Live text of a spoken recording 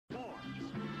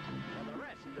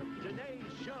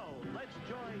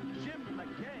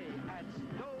at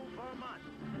Stowe, Vermont.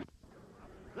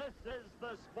 This is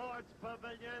the Sports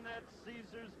Pavilion at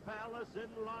Caesars Palace in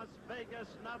Las Vegas,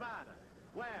 Nevada,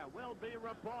 where we'll be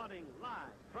reporting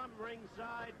live from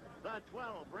ringside the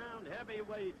 12-round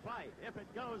heavyweight fight, if it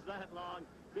goes that long,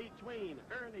 between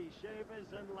Earnie Shavers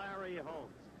and Larry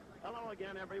Holmes. Hello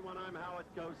again, everyone. I'm Howard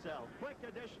Cosell. Quick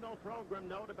additional program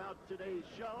note about today's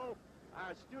show.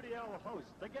 Our studio host,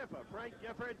 the Giffer, Frank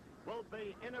Gifford, will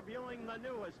be interviewing the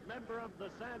newest member of the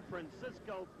San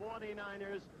Francisco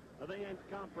 49ers, the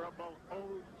incomparable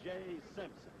O.J.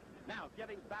 Simpson. Now,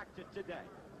 getting back to today,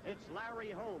 it's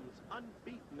Larry Holmes,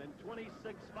 unbeaten in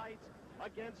 26 fights,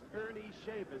 against Earnie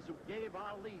Shavers, who gave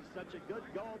Ali such a good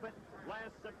go of it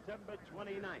last September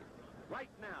 29th. Right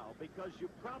now, because you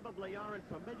probably aren't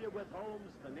familiar with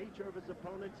Holmes, the nature of his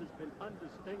opponents has been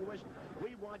undistinguished.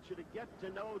 We want you to get to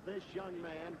know this young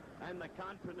man and the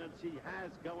confidence he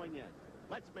has going in.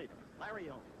 Let's meet him. Larry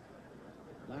Holmes.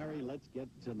 Larry, let's get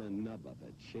to the nub of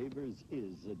it. Shavers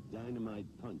is a dynamite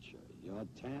puncher. Your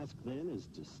task, then, is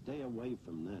to stay away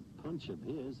from that punch of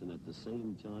his and at the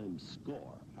same time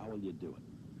score. How will you do it?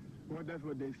 Well, that's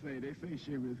what they say. They say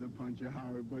Shavers is a puncher,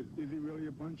 Howard, but is he really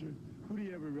a puncher? Who did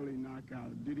he ever really knock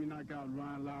out? Did he knock out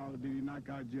Ron Lau? Did he knock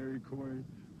out Jerry Corey?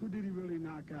 Who did he really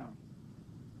knock out?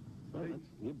 Well,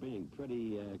 you're being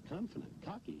pretty confident,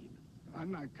 cocky even.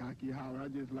 I'm not cocky, Howard. I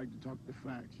just like to talk the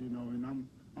facts, you know, and I'm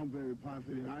very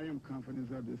positive. I am confident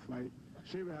of this fight.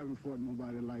 Shaver hasn't fought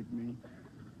nobody like me.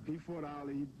 He fought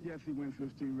Ali. Yes, he went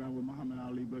 15 rounds with Muhammad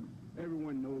Ali, but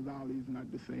everyone knows Ali's not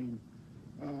the same.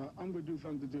 I'm going to do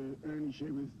something to Earnie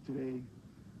Shavers today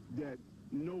that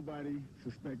nobody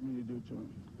suspects me to do to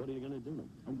him. What are you going to do to him?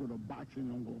 I'm going to box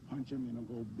him, I'm going to punch him, and I'm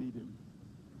going to beat him.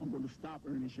 I'm going to stop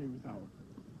Earnie Shavers, Howard.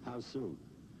 How soon?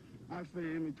 I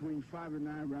say in between 5 and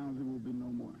 9 rounds, it will be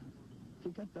no more. You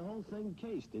got the whole thing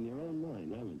cased in your own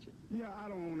mind, haven't you? Yeah, I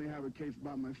don't only have a case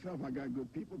by myself. I got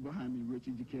good people behind me.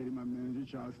 Richie Ducati, my manager,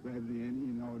 Charles Spaziani,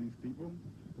 and all these people.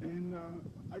 And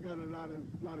I got a lot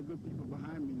of good people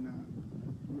behind me now.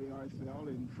 Ray Arcel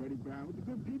and Freddie Brown, with the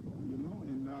good people, you know.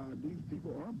 And these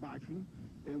people are boxing.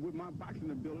 And with my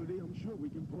boxing ability, I'm sure we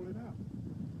can pull it out.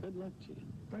 Good luck to you.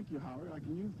 Thank you, Howard. I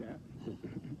can use that.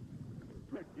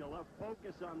 Particular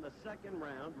focus on the second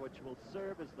round, which will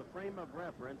serve as the frame of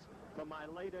reference for my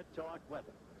later talk with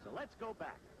him. So let's go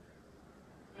back.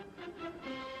 The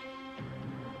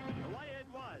way it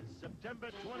was,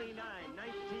 September 29,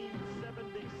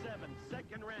 1977,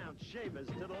 second round, Shavers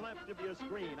to the left of your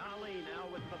screen. Ali now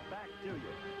with the back to you.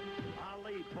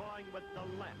 Ali pawing with the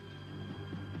left.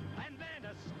 And then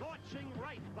a scorching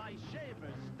right by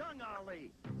Shavers stung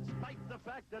Ali. Despite the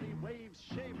fact that he waves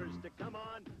Shavers to come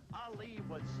on, Ali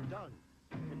was stung.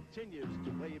 Continues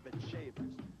to wave at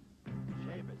Shavers.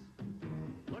 Shavers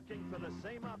looking for the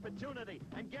same opportunity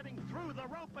and getting through the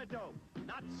rope-a-dope.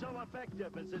 Not so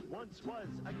effective as it once was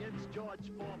against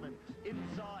George Foreman in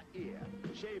Zaire.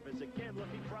 Shavers again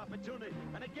looking for opportunity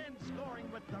and again scoring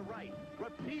with the right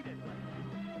repeatedly.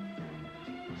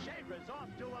 Shavers off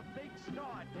to a big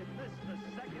start in this, the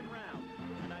second round.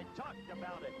 And I talked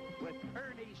about it with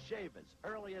Earnie Shavers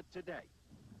earlier today.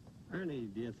 Earnie,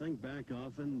 do you think back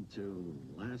often to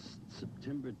last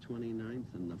September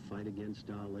 29th and the fight against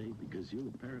Ali? Because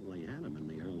you apparently had him in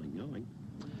the early going.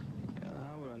 Yeah,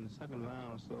 I was in the second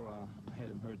round, so I had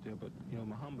him hurt there. But, you know,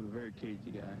 Muhammad was a very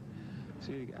cagey guy.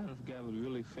 See, I don't think I was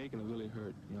really fake and really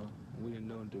hurt, you know. We didn't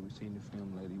know until we seen the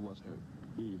film that he was hurt.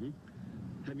 Mm-hmm.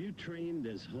 Have you trained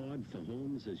as hard for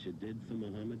Holmes as you did for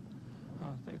Muhammad?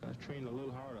 I think I trained a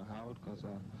little harder, Howard, because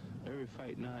every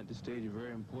fight now at this stage is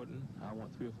very important. I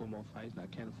want 3 or 4 more fights, and I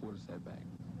can't afford a setback.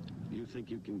 Do you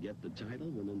think you can get the title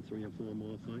within 3 or 4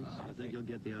 more fights? I think you'll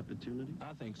get the opportunity?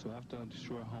 I think so. After I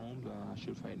destroy Holmes, I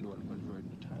should fight Norton for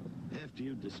the title. After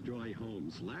you destroy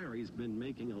Holmes, Larry's been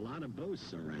making a lot of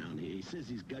boasts around here. He says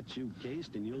he's got you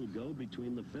cased and you'll go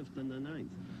between the 5th and the 9th.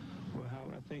 Well,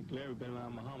 Howard, I think Larry been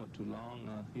around Muhammad too long.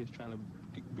 He's trying to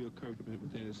build character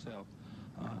within himself.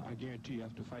 I guarantee you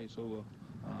after the fight's over,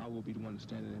 I will be the one to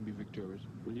stand in and be victorious.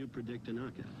 Will you predict a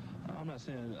knockout? I'm not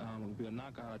saying it'll be a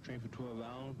knockout. I train for 12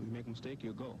 rounds. If you make a mistake,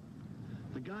 you'll go.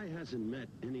 The guy hasn't met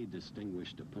any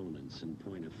distinguished opponents in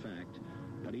point of fact,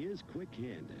 but he is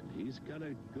quick-handed. He's got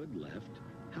a good left.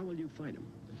 How will you fight him?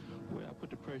 Well, I put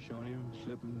the pressure on him,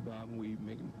 slip him, bob him, weave,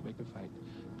 make him fight.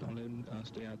 Don't let him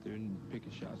stay out there and pick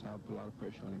his shots. I'll put a lot of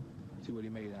pressure on him, see what he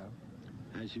made out of.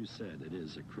 As you said, it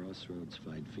is a crossroads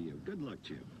fight for you. Good luck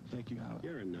to you. Thank you, Howard.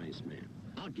 You're a nice man.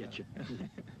 I'll get you. For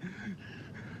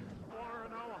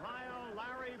in Ohio,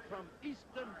 Larry from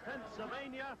Easton,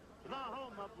 Pennsylvania, the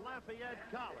home of Lafayette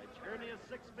College. Earnie is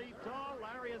 6 feet tall,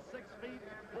 Larry is 6 feet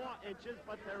 4 inches,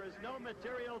 but there is no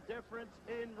material difference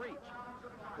in reach.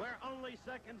 We're only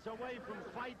seconds away from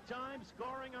fight time,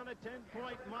 scoring on a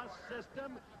 10-point must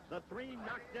system. The 3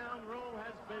 knockdown rule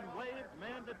has been waived,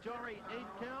 mandatory 8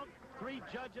 count. 3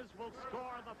 judges will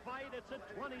score the fight. It's a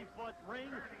 20-foot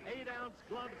ring, 8-ounce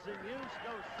gloves in use,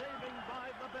 no saving by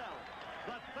the bell.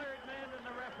 The third man in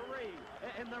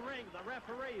the ring, the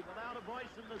referee without a voice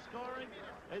in the scoring,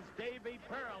 is Davy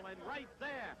Pearl. And right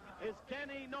there is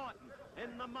Kenny Norton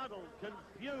in the muddled,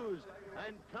 confused,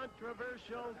 and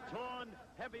controversial torn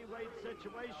heavyweight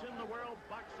situation. The World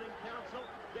Boxing Council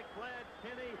declared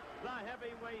Kenny the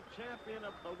heavyweight champion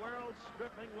of the world,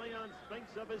 stripping Leon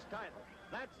Spinks of his title.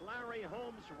 That's Larry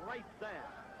Holmes right there.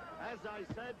 As I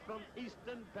said, from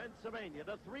Easton, Pennsylvania,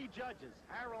 the 3 judges,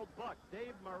 Harold Buck,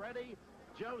 Dave Moretti,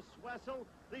 Joe Swessel,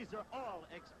 these are all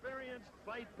experienced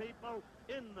fight people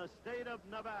in the state of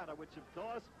Nevada, which, of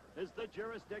course, is the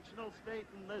jurisdictional state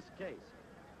in this case.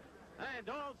 And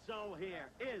also here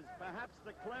is perhaps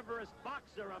the cleverest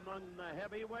boxer among the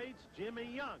heavyweights, Jimmy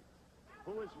Young,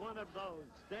 who is one of those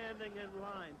standing in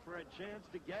line for a chance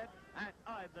to get at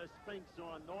either Spinks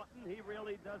or Norton. He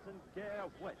really doesn't care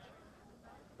which.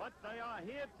 But they are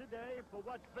here today for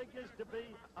what figures to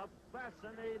be a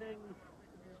fascinating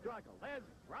struggle. There's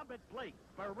Robert Blake,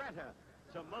 Beretta,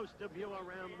 to most of you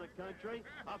around the country,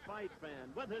 a fight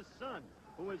fan, with his son,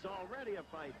 who is already a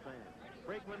fight fan,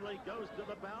 frequently goes to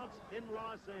the bouts in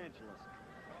Los Angeles.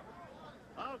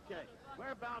 Okay,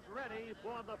 we're about ready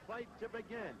for the fight to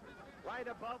begin. Right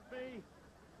above me,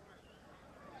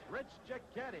 Rich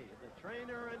Giacchetti, the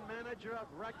trainer and manager of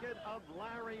record of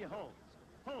Larry Holmes.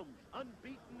 Holmes,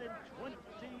 unbeaten in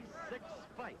 26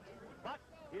 fights, but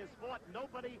he has fought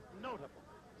nobody notable.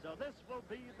 So this will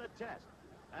be the test.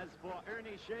 As for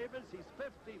Earnie Shavers, he's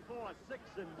 54-6-1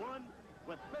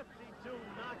 with 52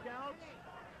 knockouts.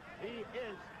 He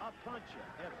is a puncher.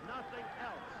 If nothing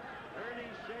else,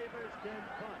 Earnie Shavers can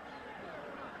punch.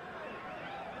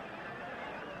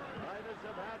 Fighters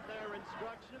have had their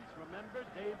instructions. Remember,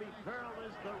 Davy Pearl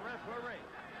is the referee.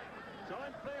 So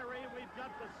in theory, we've got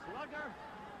the slugger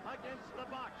against the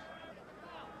boxer.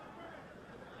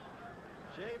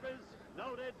 Shavers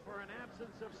noted for an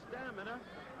absence of stamina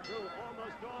through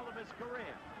almost all of his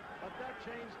career. But that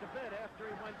changed a bit after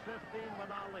he went 15 with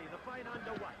Ali. The fight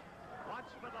underway. Watch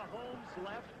for the Holmes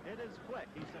left. It is quick.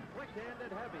 He's a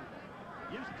quick-handed heavyweight.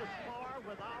 Used to spar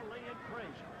with Ali and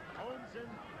Frazier. Holmes in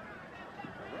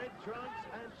the red trunks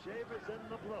and Shavers in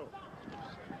the blue.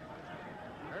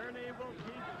 Earnie will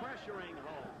keep pressuring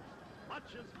Holmes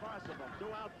much as possible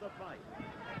throughout the fight.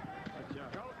 But you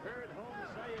heard Holmes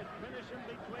say he'd finish him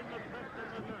between the 5th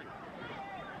and the 9th.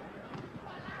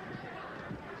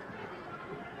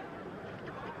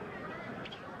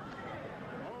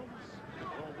 Holmes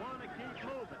will want to keep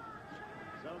moving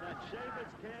so that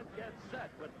Shavers can't get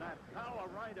set with that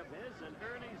power right of his, and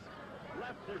Ernie's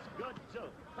left is good too.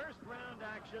 First round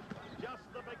action, just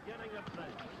the beginning of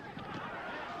things.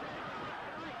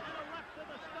 And a left to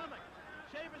the stomach.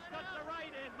 Shavers got the right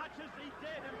in, much as he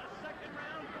did in the second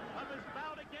round of his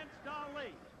bout against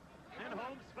Ali. And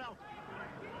Holmes felt it.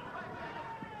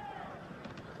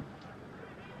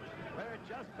 We're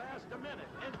just past a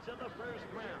minute into the first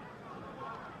round.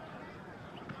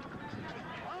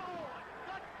 Oh,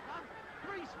 gut pump.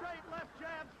 3 straight left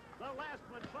jabs. The last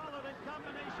one followed in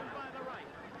combination by the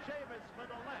right. Shavers for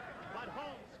the left, but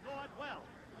Holmes scored well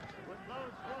with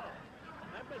those blows.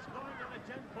 Remember, scoring on a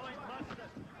 10-point must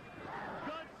system.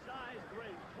 Good-sized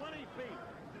ring, 20 feet.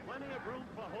 Plenty of room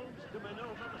for Holmes to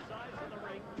maneuver. The size of the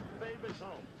ring favors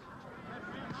Holmes.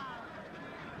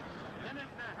 Minute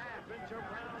and a half into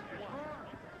round 1.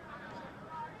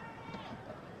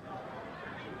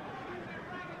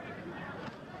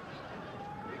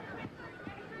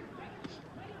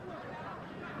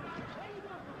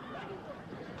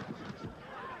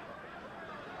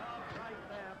 Right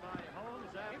there by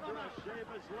Holmes after a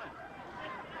Shavers left.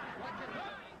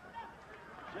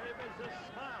 Shavers is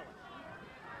smiling.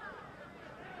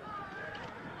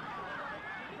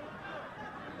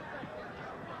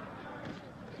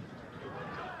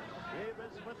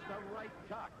 Shavers with the right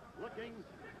cock, looking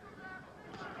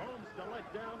Holmes to let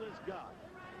down his guard.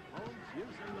 Holmes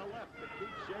using the left to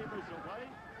keep Shavers away,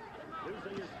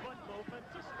 using his foot movement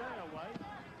to stay away,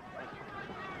 but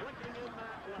flicking in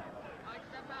that left.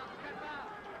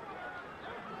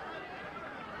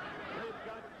 They've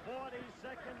got 40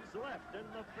 seconds left in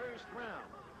the first round.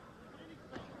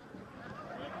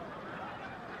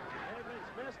 Shavers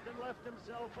missed and left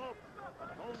himself open, but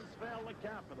Holmes failed to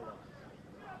capitalize.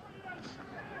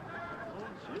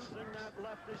 Holmes using that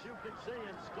left, as you can see,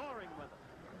 and scoring with it.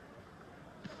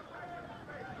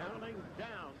 Counting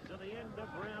down to the end of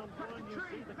round one. You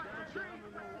see the countdown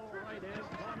in the lower right-hand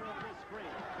corner of the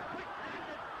screen.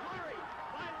 Quick-handed flurry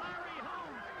by Larry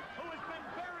Holmes, who has been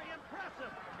very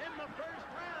impressive in the first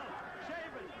round.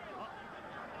 Shaven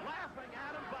laughing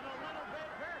at him, but a little bit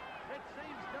hurt, it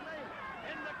seems to me.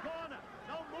 In the corner,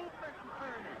 no movement from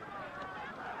Earnie.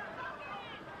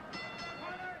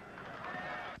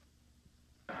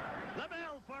 The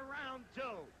bell for round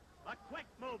two. A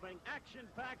quick-moving,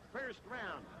 action-packed first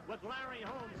round with Larry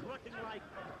Holmes looking like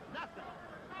nothing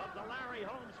of the Larry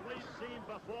Holmes we've seen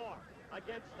before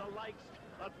against the likes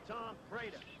of Tom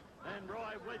Prater and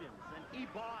Roy Williams and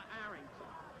Ebar Arrington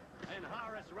and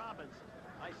Horace Robinson.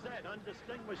 I said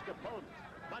undistinguished opponents.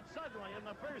 But suddenly in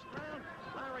the first round,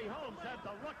 Larry Holmes had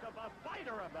the look of a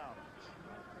fighter about him.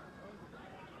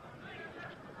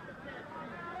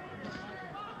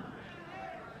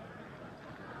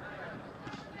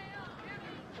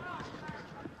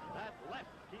 That left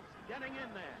keeps getting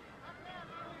in there.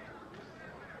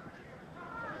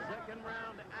 Second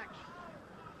round action.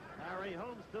 Larry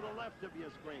Holmes to the left of your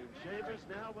screen. Shavers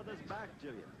now with his back to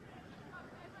you.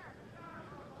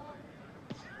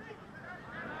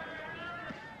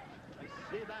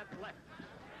 See that left.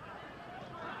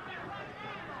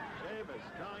 Shavers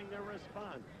trying to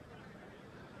respond.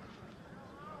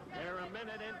 They're a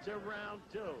minute into round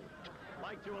two.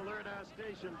 Like to alert our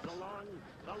stations along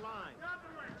the line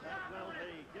that will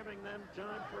be giving them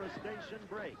time for a station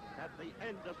break at the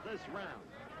end of this round.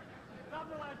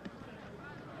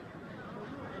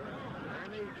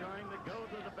 Earnie trying to go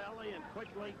to the belly and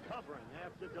quickly covering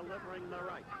after delivering the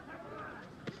right.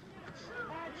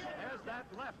 There's that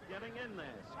left getting in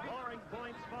there. Scoring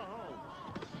points for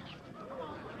Holmes.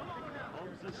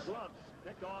 Holmes' gloves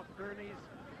pick off Earnie's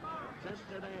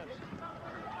attempted answer.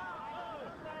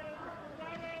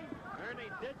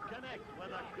 Earnie did connect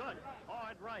with a good,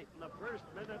 hard right in the first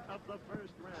minute of the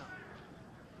first round.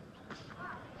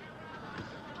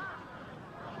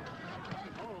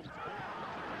 Holmes.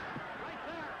 Right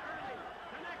there, Earnie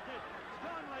connected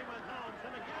strongly with Holmes.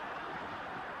 And again,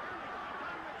 Earnie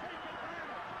trying to take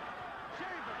advantage.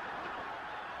 Shaver.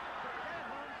 Forget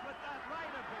Holmes with that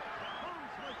right of his.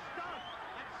 Holmes was stunned.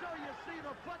 And so you see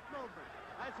the foot movement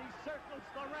as he circles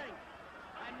the ring.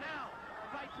 And now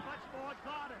fights much more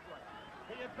guardedly.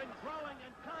 He had been growing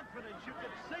in confidence. You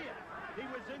could see it. He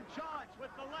was in charge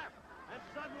with the left. And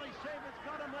suddenly Shaver's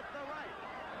got him with the right.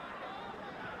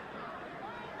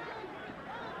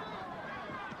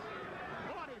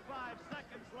 45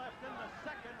 seconds left in the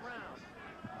second round.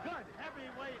 Good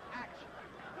heavyweight action.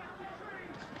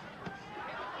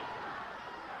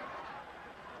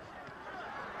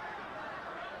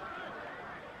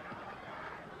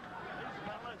 These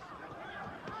fellas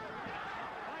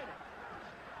fighting.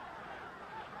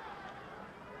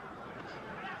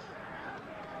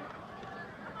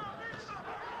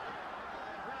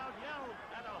 Crowd yelled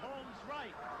at a Holmes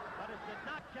right, but it did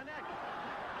not connect.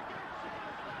 Again,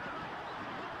 Shaver's with the right.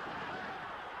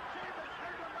 Shaver's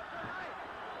hurt him with the right.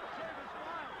 Shaver's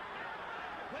wild.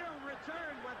 We'll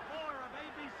return with more of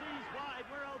ABC's Wide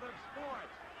World of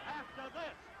Sports after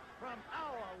this from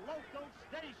our local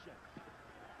station.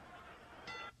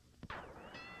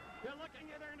 You're looking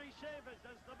at Earnie Shavers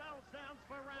as the bell sounds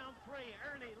for round three.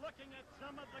 Earnie looking at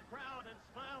some of the crowd and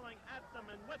smiling at them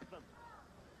and with them.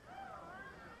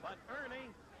 But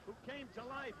Earnie, who came to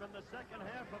life in the second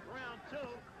half of round two,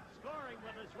 scoring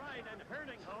with his right and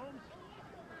hurting Holmes.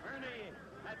 Earnie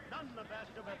had done the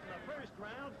best of it in the first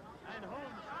round, and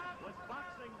Holmes was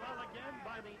boxing well again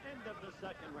by the end of the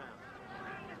second round.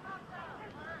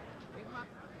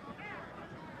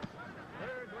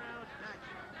 Third round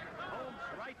action. Holmes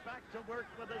right back to work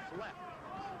with his left.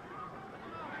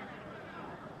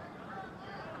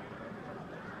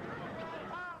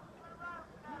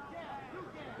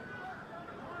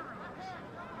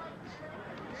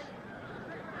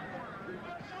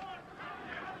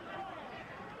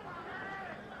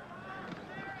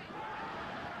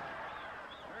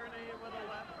 Earnie with a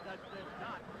left that did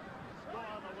not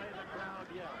score the way the crowd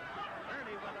yelled.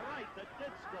 Earnie with a right that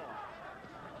did score.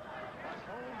 But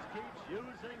Holmes keeps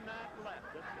using that left.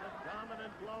 It's the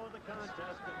dominant blow of the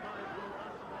contest in my view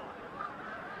thus far.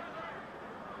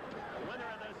 The winner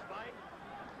of this fight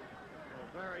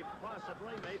will very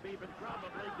possibly, maybe even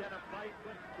probably, get a fight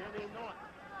with Kenny Norton.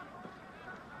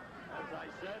 As I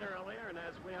said earlier, and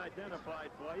as we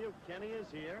identified for you, Kenny is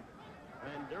here.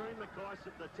 And during the course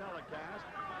of the telecast,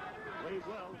 we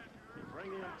will be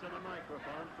bringing him to the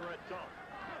microphone for a talk.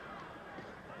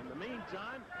 In the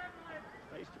meantime,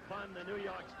 Based upon the New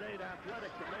York State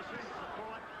Athletic Commission,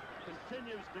 support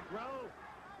continues to grow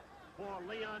for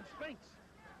Leon Spinks.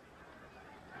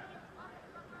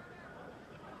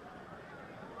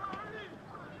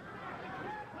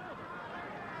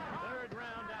 Third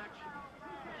round action.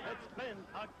 It's been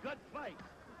a good fight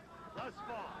thus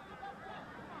far.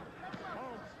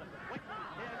 Holmes, the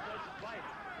quick-handed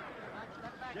fighter.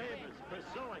 Davis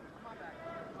pursuing.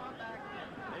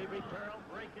 Baby Pearl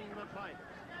breaking the fight.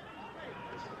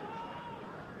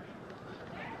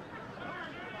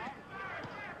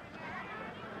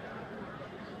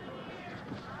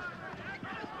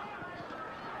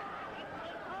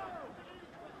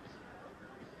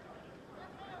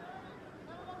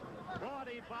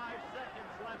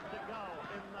 Seconds left to go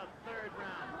in the third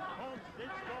round. Holmes did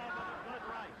score with a good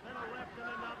right, then a left and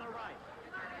another right.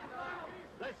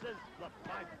 This is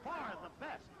by far the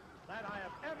best that I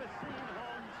have ever seen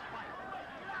Holmes fight.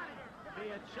 He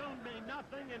had shown me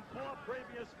nothing in 4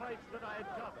 previous fights that I had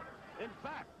covered. In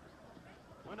fact,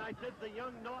 when I did the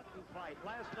Young Norton fight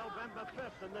last November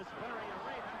 5th in this very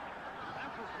arena,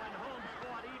 that was when Holmes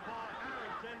fought Ebar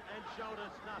Harrington and showed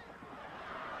us nothing.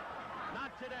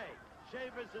 Not today.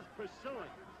 Shavers is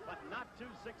pursuing, but not too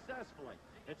successfully.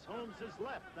 It's Holmes'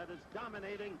 left that is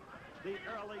dominating the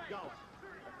early goes,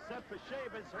 except for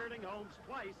Shavers hurting Holmes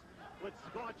twice with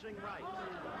scorching rights.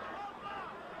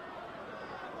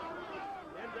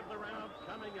 End of the round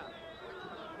coming up.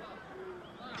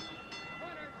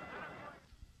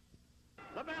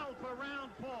 The bell for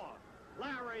round 4.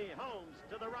 Larry Holmes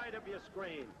to the right of your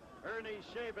screen. Earnie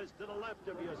Shavers to the left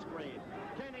of your screen.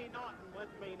 Kenny Norton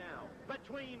with me now.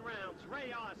 Between rounds,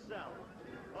 Ray Arcel,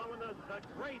 one of the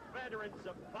great veterans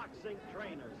of boxing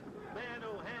trainers, man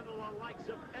who handled the likes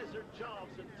of Ezzard Charles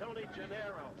and Tony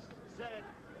Gennaro, said,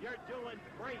 "You're doing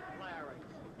great, Larry.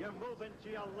 You're moving to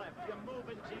your left. You're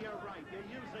moving to your right.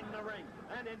 You're using the ring."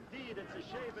 And indeed, it's a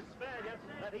Shavers failure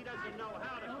that he doesn't know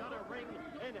how to cut a ring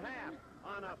in half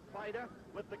on a fighter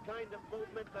with the kind of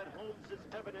movement that Holmes is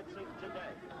evidencing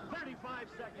today. 35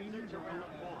 seconds into round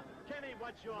 4. Kenny,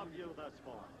 what's your view thus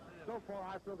far? So far,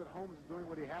 I feel that Holmes is doing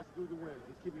what he has to do to win.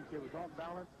 He's keeping Shavers off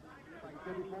balance. Like I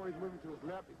said before, he's moving to his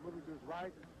left, he's moving to his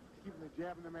right, he's keeping the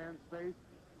jab in the man's face,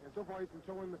 and so far he's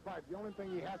controlling the fight. The only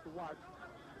thing he has to watch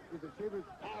is that Shavers'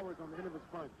 power is on the end of his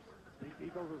punch. He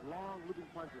throws his long, looping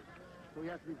punches. So he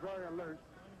has to be very alert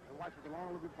and watch for the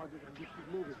long, looping punches and just keep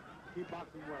moving. Keep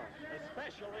boxing well.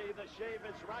 Especially the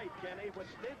Shavers right, Kenny, which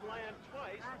did land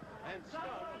twice and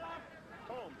stunned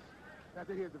Holmes. That's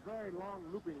it. He has a very long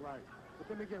looping right. But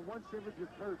then again, once Shavers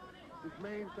gets hurt, his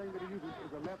main thing that he uses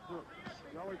is a left hook.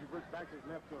 He always reverts back to his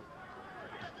left hook.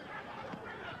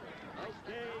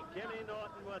 Okay, Kenny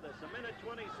Norton with us. 1 minute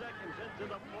 20 seconds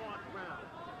into the 4th round.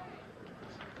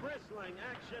 Bristling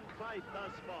action fight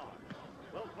thus far.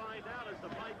 We'll find out as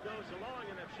the fight goes along,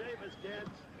 and if Shavers can't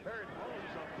hurt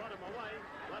Holmes or put him away,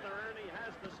 whether Earnie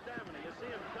has the stamina. You see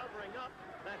him covering up.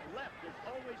 That left is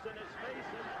always in his face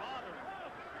and bothering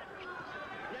him.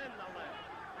 Again the left.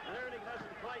 And Earnie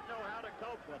doesn't quite know how to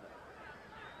cope with it.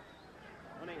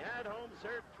 When he had Holmes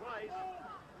hurt twice,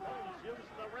 Holmes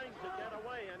used the ring to get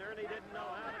away, and Earnie didn't know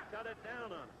how to cut it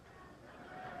down on him.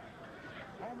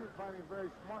 Holmes is fighting a very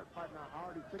smart fight now,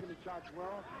 Howard. He's taking the shots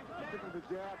well. He's taking the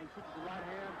jab. He's shooting the right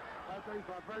hand. That's why he's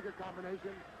got a very good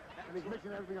combination. And he's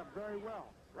mixing everything up very well.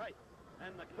 Right.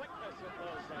 And the quickness of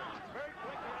those things. Very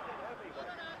quick-handed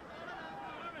heavyweight.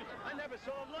 I never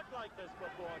saw him look like this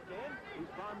before, Ken. He's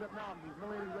primed up now. He's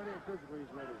mentally ready and physically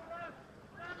he's ready.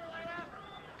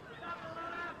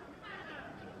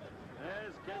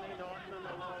 There's Kenny Norton in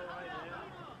the low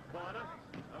right-hand corner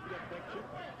of your picture.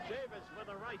 Shavers with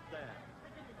a right there.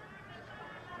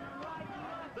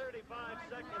 35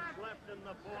 seconds left in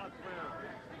the 4th round.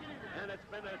 And it's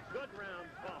been a good round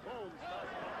for Holmes thus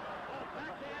far. Oh,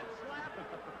 backhand slap.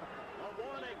 A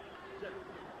warning.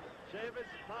 Shavers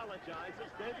apologizes.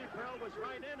 Davy Pearl was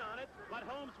right in on it, but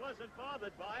Holmes wasn't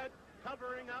bothered by it.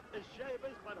 Covering up is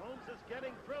Shavers, but Holmes is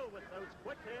getting through with those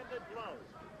quick-handed blows.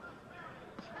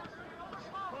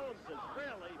 Holmes is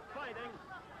really fighting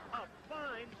a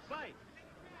fine fight.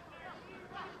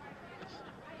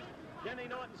 Kenny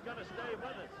Norton's going to stay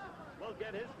with us. We'll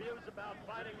get his views about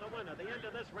fighting the winner. The end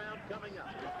of this round coming up.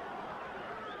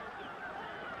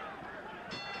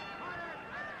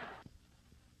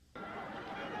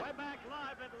 We're back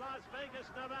live at Las Vegas,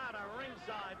 Nevada,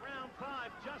 ringside. Round 5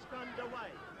 just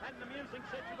underway. Had an amusing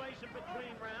situation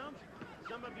between rounds.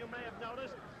 Some of you may have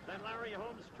noticed that Larry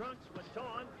Holmes' trunks were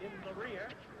torn in the rear,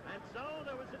 and so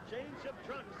there was a change of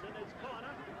trunks in his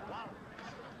corner. Wow.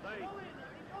 The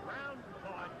round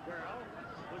part girl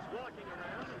was walking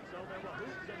around, and so there were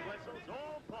hoots and whistles,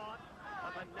 all part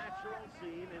of a a natural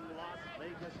scene in Las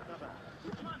Vegas, Nevada.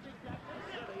 A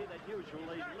city that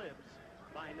usually lives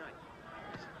by night.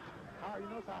 You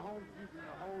notice how Holmes is using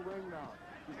the whole ring now.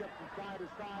 He steps from side to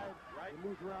side. Right. He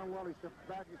moves around well. He steps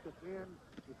back. He steps in.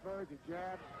 He throws. He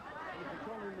jabs. He's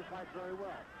controlling the fight very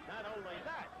well. Not only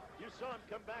that, you saw him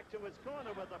come back to his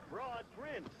corner with a broad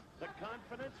grin. The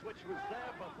confidence which was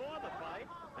there before the fight,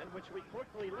 and which we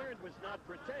quickly learned was not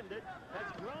pretended, has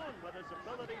grown with his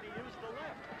ability to use the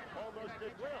left, almost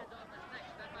at will.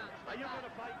 Are you going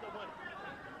to fight the winner?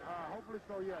 Hopefully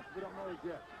so, yes. We don't know it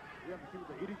yet. We have to see what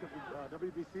the edict of the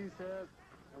WBC says,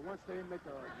 and once they make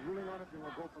a ruling on it, then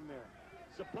we'll go from there.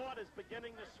 Support is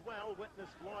beginning to swell.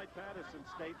 Witness Floyd Patterson's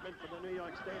statement for the New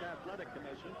York State Athletic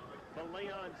Commission for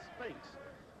Leon Spinks.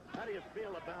 How do you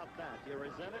feel about that? Do you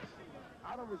resent it?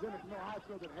 I don't resent it. No, I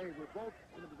feel that, hey, we're both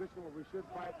in a position where we should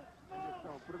fight. And just,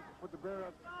 put the bear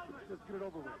up. Just get it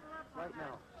over with right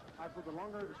now. I feel the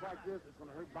longer it's like this, it's going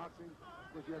to hurt boxing.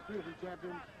 Because you have two different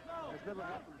champions. It's never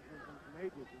happened in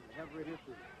ages in heavyweight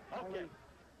history. Okay. Only,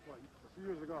 a few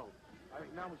years ago. I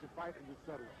think now we should fight and get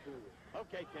settled. Period.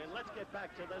 Okay, Ken, let's get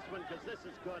back to this one because this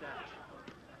is good action.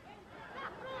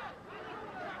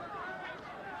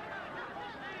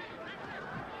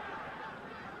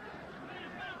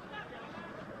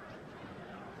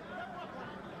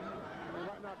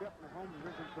 Right now, definitely Holmes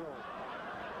is in control.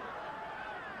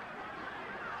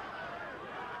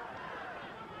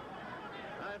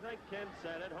 I think Ken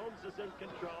said it. Holmes is in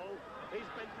control.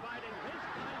 He's been fighting his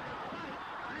kind of fight,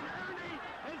 and Earnie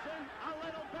is in a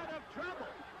little bit of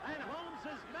trouble. And Holmes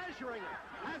is measuring him,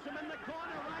 has him in the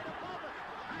corner right above us.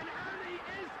 And Earnie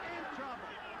is in trouble,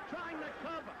 trying to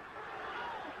cover.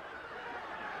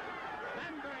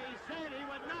 Remember, he said he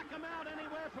would knock him out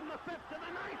anywhere from the 5th to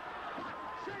the 9th. But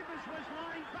Shavers was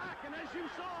lying back, and as you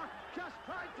saw, just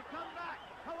tried to come back.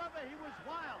 However, he was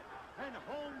wild. And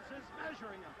Holmes is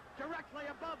measuring him directly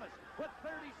above us with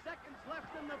 30 seconds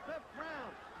left in the 5th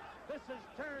round. This has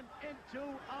turned into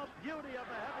a beauty of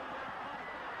a heavyweight fight.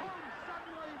 Holmes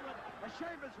suddenly with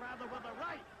Shavers rather with a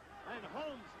right, and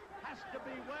Holmes has to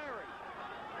be wary.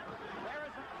 There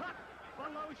is a cut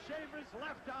below Shavers'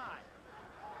 left eye.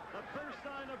 The first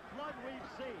sign of blood we've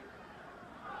seen.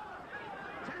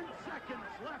 10 seconds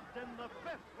left in the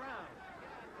 5th round.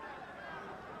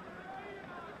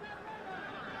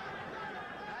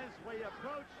 As we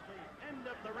approach the end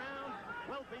of the round,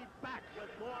 we'll be back with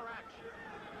more action.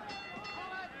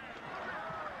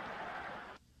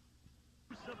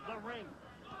 Of the ring.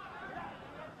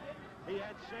 He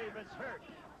had Shavers hurt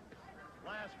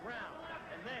last round,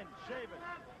 and then Shavers,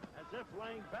 as if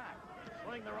laying back,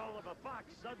 playing the role of a fox,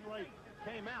 suddenly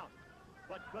came out,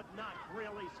 but could not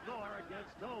really score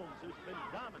against Holmes, who's been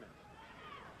dominant.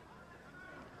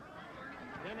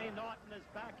 Kenny Norton is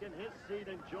back in his seat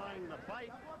enjoying the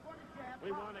fight.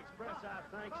 We want to express our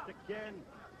thanks to Ken,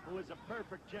 who is a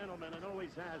perfect gentleman and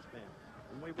always has been,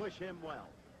 and we wish him well.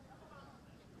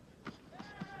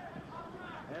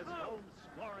 As Holmes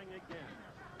scoring again.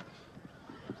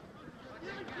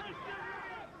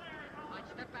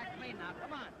 Step back clean now.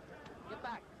 Come on. Get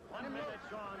back. 1 minute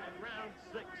gone in round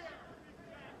 6.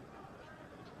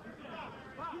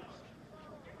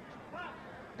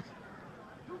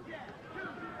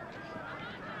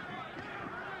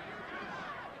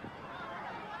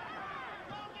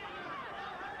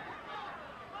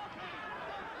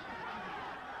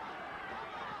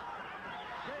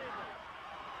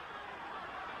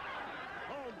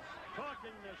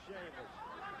 Talking to Shavers.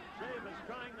 Shavers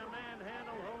trying to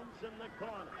manhandle Holmes in the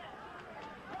corner.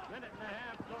 Minute and a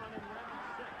half gone in round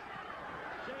 6.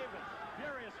 Shavers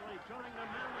furiously trying to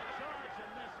mount a charge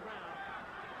in this round.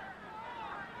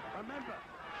 Remember,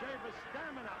 Shavers'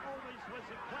 stamina always was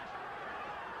a question.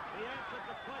 He answered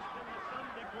the question to some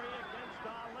degree against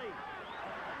Ali.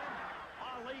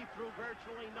 Ali threw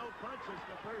virtually no punches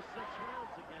the first 6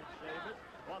 rounds against Shavers,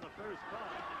 or the first 5.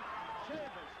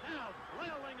 Shavers now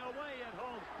flailing away at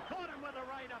Holmes. Caught him with a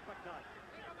right uppercut.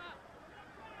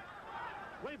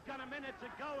 We've got a minute to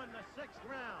go in the 6th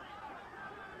round.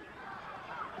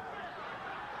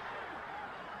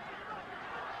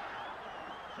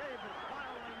 Shavers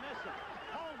finally missing.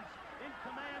 Holmes in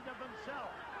command of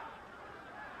himself.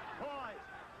 Poised.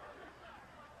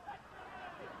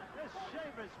 This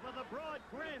Shavers with a broad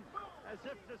grin, as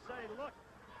if to say, look,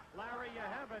 Larry, you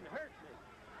haven't hurt me.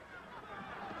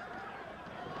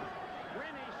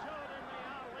 Grin he showed in the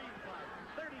Ali fight.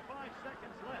 35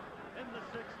 seconds left in the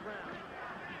 6th round.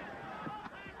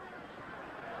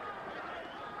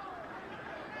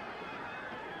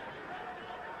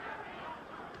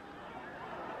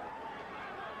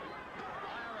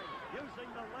 Larry using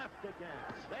the left again.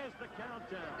 There's the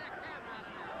countdown.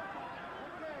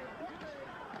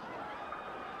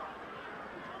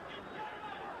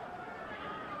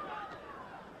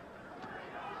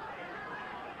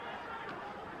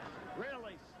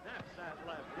 Really snaps that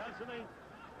left, doesn't he?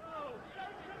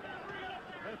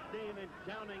 15 and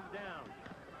counting down.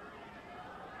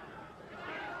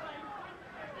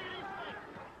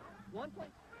 1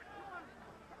 point.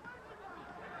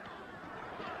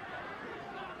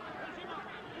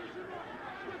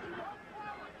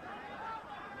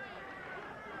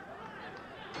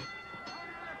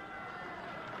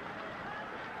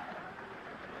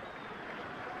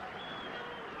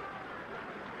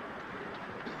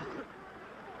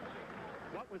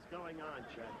 What was going on,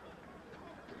 Chet?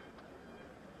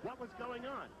 What was going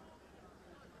on?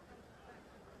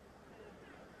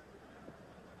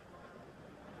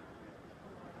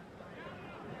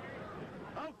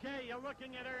 Okay, you're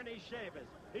looking at Earnie Shavers.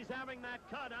 He's having that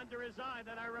cut under his eye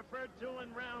that I referred to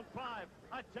in round 5,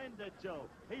 attended to.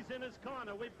 He's in his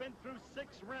corner. We've been through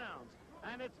 6 rounds,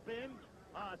 and it's been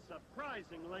a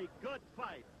surprisingly good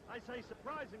fight. I say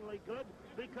surprisingly good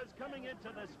because coming into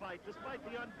this fight, despite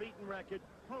the unbeaten record,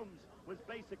 Holmes was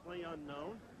basically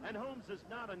unknown, and Holmes is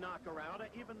not a knocker-outer,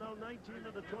 even though 19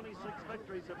 of the 26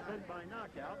 victories have been by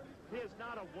knockout. He is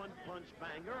not a one-punch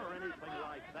banger or anything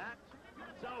like that.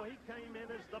 So he came in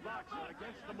as the boxer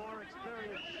against the more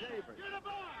experienced Shavers.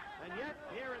 And yet,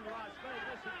 here in Las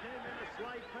Vegas, he came in a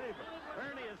slight favor.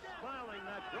 Earnie is smiling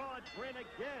that broad grin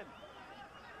again.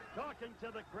 Talking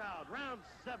to the crowd. Round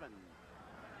 7.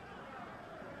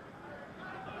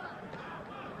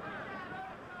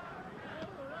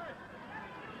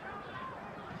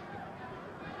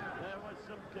 There was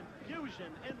some confusion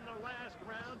in the last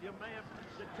round. You may have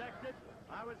detected.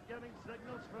 I was getting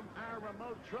signals from our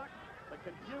remote truck. The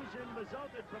confusion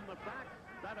resulted from the fact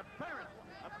that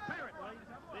apparently,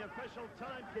 the official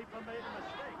timekeeper made a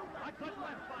mistake. A good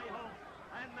left by Holmes,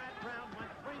 and that round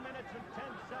went 3 minutes and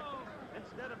 10 seconds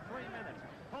instead of 3 minutes.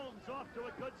 Holmes off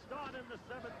to a good start in the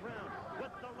 7th round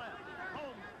with the left.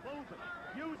 Holmes moving,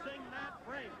 using that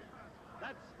ring.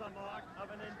 That's the mark of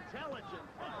an intelligent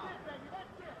fighter.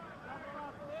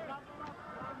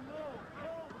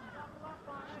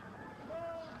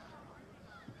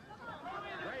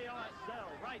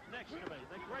 Right next to me,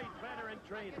 the great veteran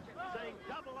trainer, saying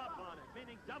double up on it,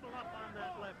 meaning double up on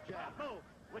that left jab. Move,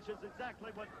 which is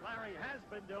exactly what Larry has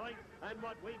been doing and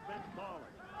what we've been calling.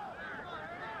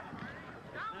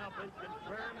 It's now been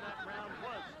confirmed that round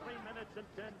was 3 minutes and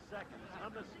 10 seconds. A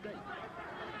mistake.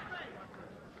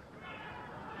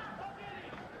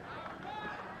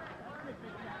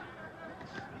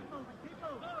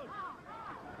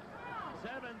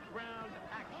 Seventh round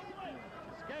action.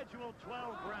 Scheduled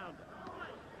 12 rounder.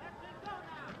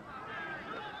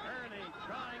 Earnie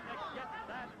trying to get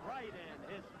that right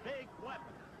in, his big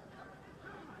weapon.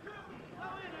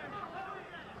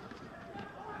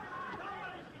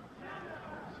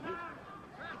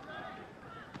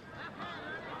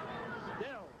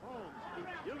 Still, Holmes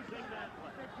keeps using that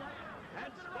left.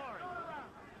 And scoring.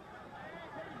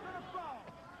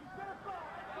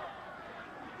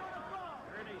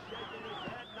 Earnie shaking his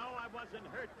head. No, I wasn't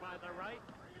hurt by the right.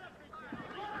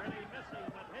 Earnie missing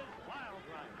with his wild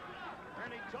right.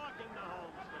 Earnie talking to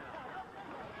Holmes now.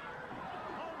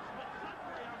 Holmes with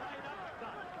suddenly a right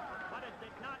uppercut, but it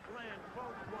did not land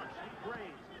full flush. He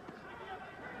grazed.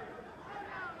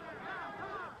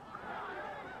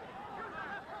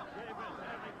 Shavers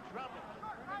having trouble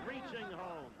reaching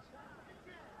Holmes.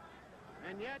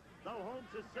 And yet, though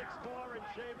Holmes is 6'4" and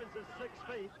Shavers is 6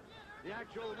 feet, the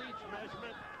actual reach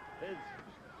measurement is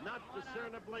not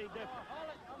discernibly different. Hold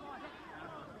it. No more.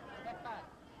 Step back.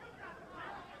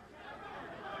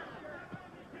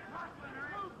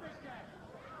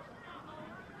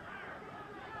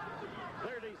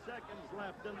 30 seconds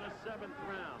left in the 7th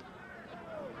round.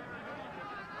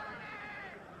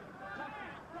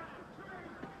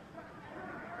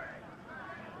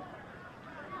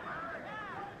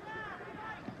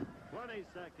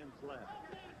 Seconds left.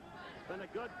 It's been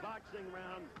a good boxing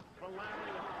round for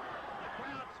Larry. The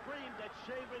crowd screamed at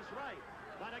Shavers' right,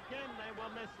 but again they were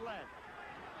misled.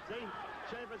 See,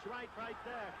 Shavers' right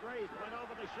there. Grace went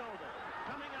over the shoulder.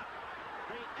 Coming up,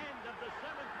 the end of the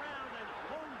 7th round, and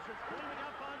Holmes is cleaning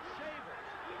up on Shavers.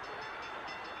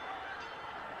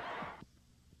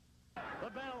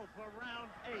 The bell for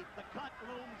round 8. The cut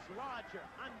looms larger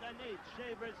underneath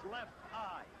Shavers' left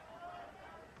eye.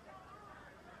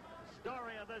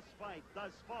 Story of this fight thus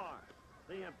far,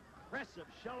 the impressive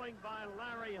showing by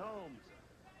Larry Holmes.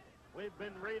 We've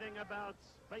been reading about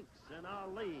Spinks and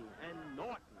Ali and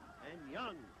Norton and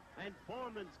Young and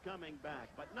Foreman's coming back,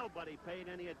 but nobody paid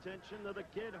any attention to the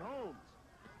kid Holmes.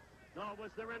 nor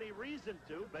was there any reason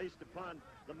to, based upon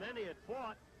the men he had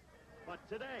fought. But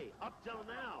today, up till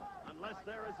now, unless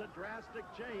there is a drastic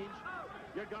change,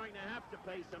 you're going to have to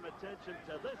pay some attention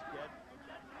to this kid.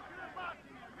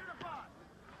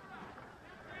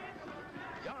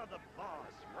 You're the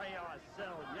boss. Ray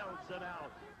Arcel yells it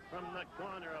out from the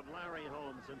corner of Larry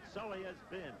Holmes, and so he has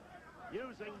been.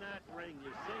 Using that ring,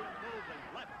 you see him moving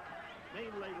left,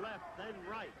 mainly left, then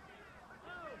right.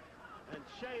 And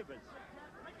Shavers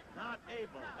not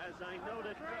able, as I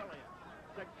noted earlier,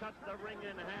 to cut the ring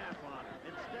in half on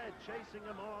him. Instead, chasing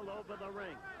him all over the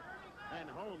ring. And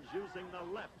Holmes using the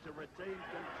left to retain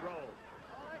control.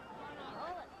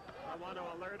 I want to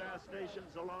alert our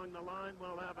stations along the line.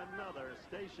 We'll have another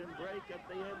station break at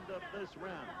the end of this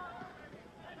round.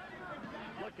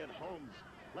 Look at Holmes.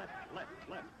 Left, left,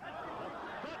 left.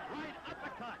 Good right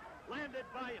uppercut. Landed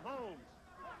by Holmes.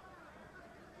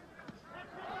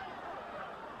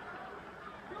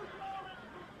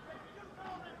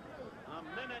 A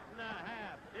minute and a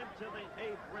half into the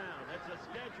 8th round. It's a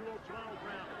scheduled 12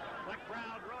 round. The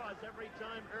crowd roars every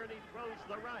time Earnie throws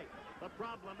the right. The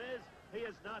problem is he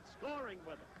is not scoring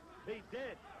with it. He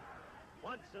did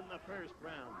once in the first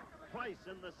round, twice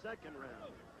in the second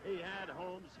round. He had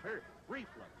Holmes hurt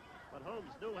briefly, but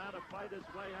Holmes knew how to fight his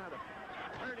way out of it.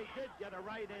 Earnie did get a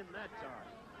right in that time.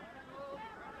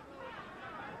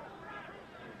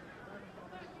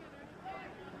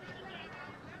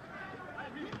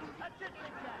 That's it,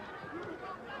 big guy.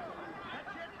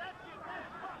 That's it, that's it,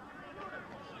 that's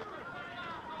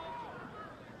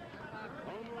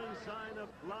Only sign of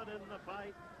blood in the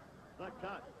fight, the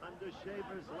cut under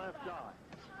Shavers' left eye.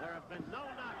 There have been no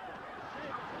knockdowns.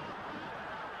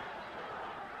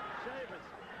 Shavers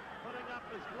putting up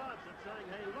his gloves and saying,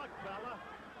 hey, look, fella,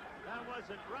 that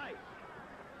wasn't right.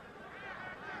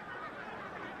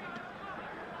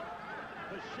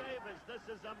 For Shavers, this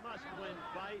is a must-win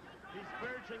fight. He's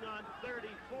verging on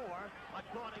 34,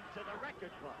 according to the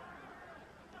record book.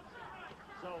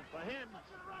 So for him,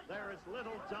 there is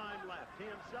little time left. He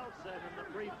himself said in the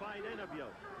pre-fight interview,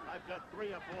 I've got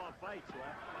 3 or 4 fights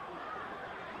left.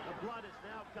 The blood is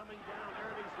now coming down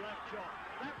Earnie's left jaw.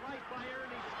 That right by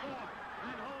Earnie scored,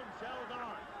 and Holmes held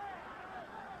on.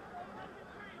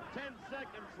 10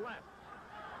 seconds left.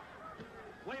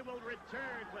 We will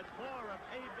return with more of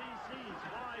ABC's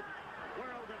Wide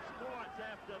World of Sports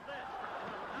after this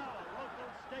on our local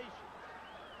station.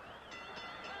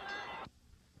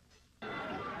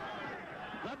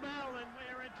 The bell, and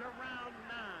we're into round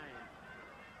 9.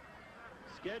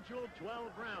 Scheduled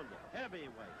 12-rounder,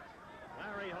 heavyweight.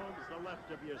 Larry Holmes, the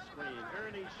left of your screen.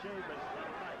 Earnie Shavers, the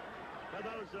right. For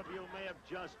those of you who may have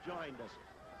just joined us,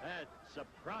 a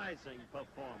surprising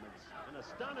performance, an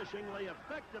astonishingly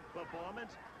effective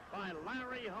performance by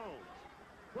Larry Holmes.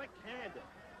 Quick-handed,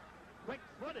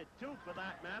 quick-footed, too, for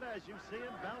that matter, as you see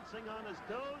him bouncing on his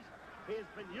toes. He has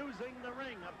been using the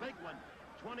ring, a big one,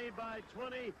 20 by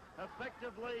 20,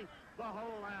 effectively the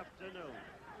whole afternoon.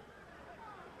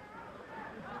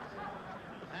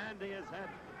 And he has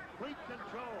had complete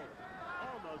control,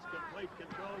 almost complete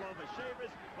control over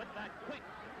Shavers with that quick,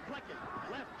 flicking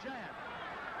left jab.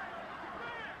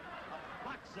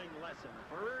 Boxing lesson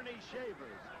for Earnie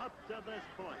Shavers up to this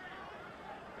point.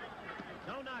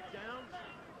 No knockdowns.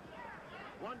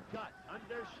 1 cut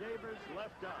under Shavers'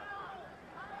 left eye.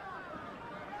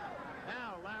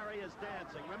 Now Larry is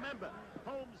dancing. Remember,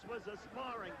 Holmes was a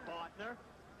sparring partner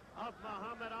of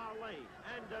Muhammad Ali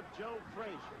and of Joe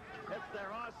Frazier. If there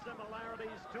are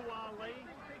similarities to Ali,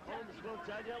 Holmes will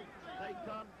tell you they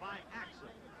come by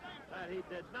accident, that he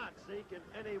did not seek in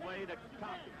any way to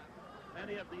copy.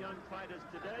 Many of the young fighters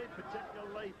today,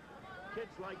 particularly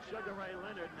kids like Sugar Ray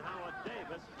Leonard and Howard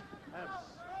Davis, have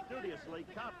studiously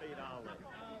copied Ali.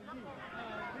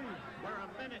 We're a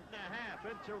minute and a half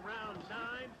into round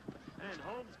 9, and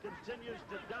Holmes continues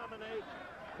to dominate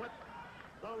with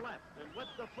the left and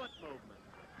with the foot movement.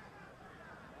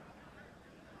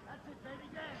 That's it,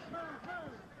 baby. Dance. Move,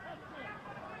 move. That's it.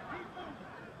 Keep moving.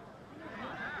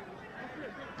 That's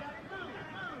it, big guy. Move,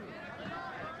 move.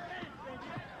 Dance,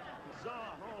 baby.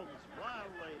 Saw Holmes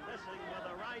wildly missing with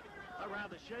a right, or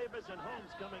rather Shavers, and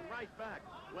Holmes coming right back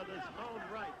with his own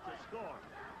right to score.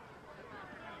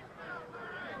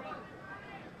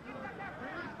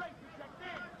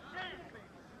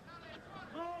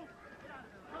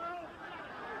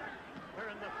 We're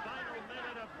in the final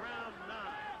minute of round 9.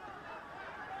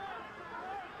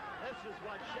 This is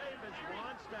what Shavers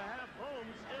wants, to have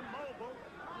Holmes immobile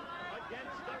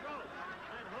against the ropes.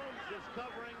 And Holmes is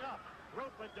covering up,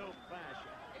 rope-a-dope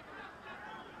fashion.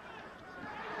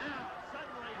 Now,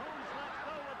 suddenly, Holmes lets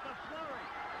go with the flurry.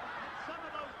 Some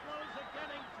of those blows are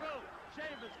getting through.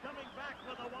 Shavers coming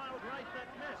with a wild right that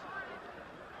missed.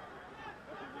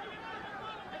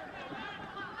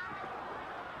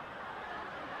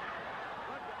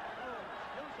 Look at Holmes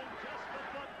using just the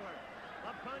footwork.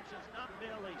 The punch is not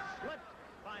merely slipped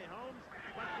by Holmes,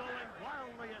 but going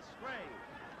wildly astray.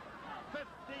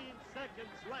 15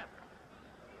 seconds left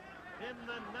in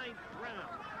the 9th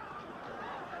round.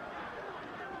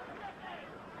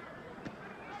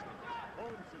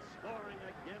 Holmes is scoring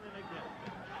again and again.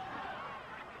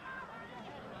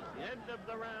 The end of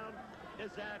the round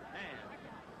is at hand.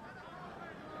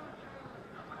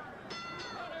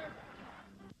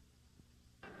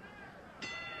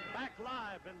 Back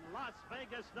live in Las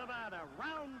Vegas, Nevada.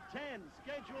 Round 10,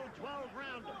 scheduled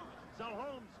 12-rounder. So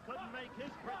Holmes couldn't make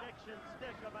his prediction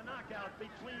stick of a knockout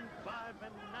between 5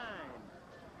 and 9.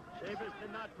 Shavers did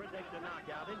not predict a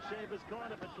knockout. In Shavers'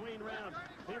 corner between rounds,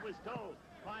 he was told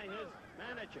by his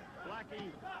manager, Blackie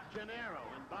Gennaro,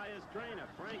 and by his trainer,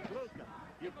 Frank Luca,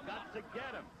 you've got to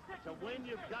get him. To win,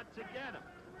 you've got to get him.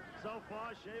 So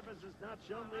far, Shavers has not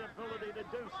shown the ability to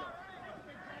do so.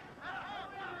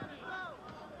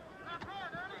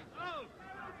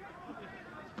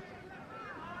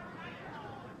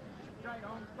 Right,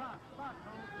 Holmes. Box,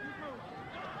 Holmes. Keep moving.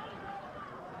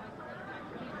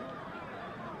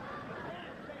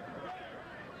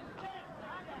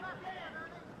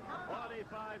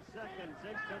 45 seconds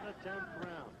into the 10th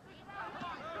round.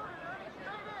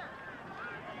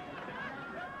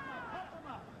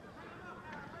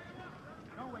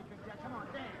 No way, good Jack. Come on,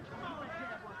 dance. Come on,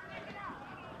 jab work.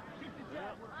 Keep the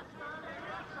jab work.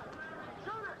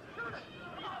 Shoot it! Shoot it!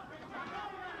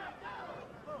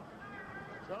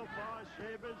 So far,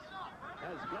 Shavers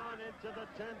has gone into the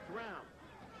 10th round.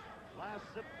 Last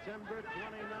September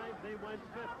 29th, he went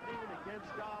 15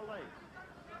 against Ali.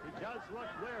 He does look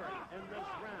weary in this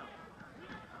round.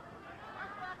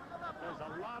 There's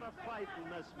a lot of fight in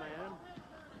this man.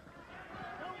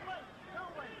 Don't wait!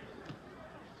 Don't wait!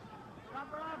 Stop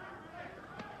her off!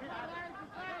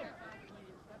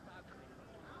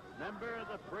 Remember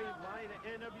the pre-fight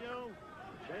interview?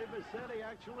 Shavers said he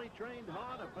actually trained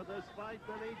harder for this fight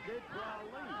than he did for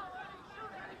Ali.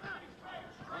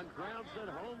 On grounds that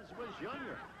Holmes was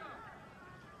younger.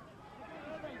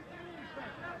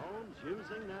 Holmes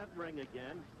using that ring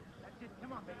again. That's it.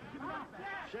 Come on, baby. Keep it off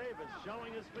that. Shavers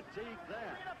showing his fatigue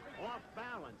there. Off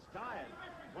balance, tired.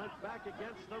 Went back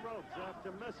against the ropes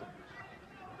after missing.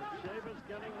 Shavers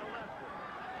getting the left one.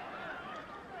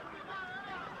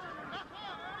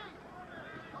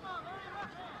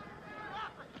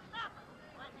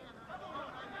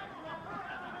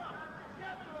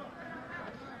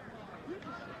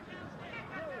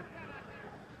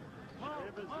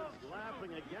 Shavers is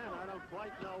laughing again. I don't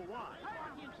quite know why.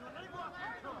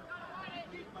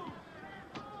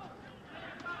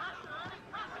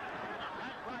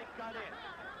 That right got in.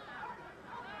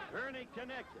 Earnie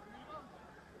connected.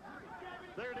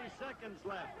 30 seconds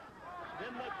left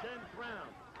in the 10th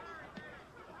round.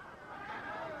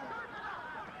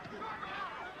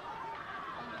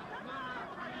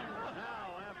 Now,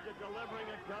 after delivering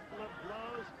a couple of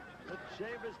blows, the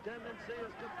Shavers' tendency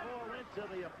is to fall into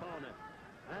the opponent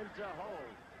and to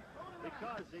hold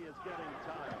because he is getting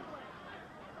tired.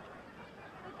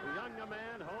 The younger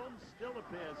man, Holmes, still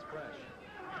appears fresh.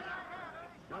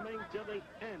 Coming to the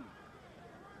end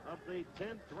of the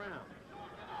 10th round.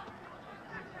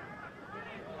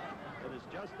 It is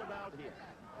just about here.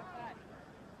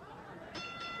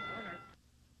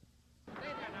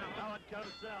 Howard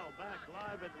Cosell back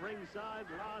live at ringside,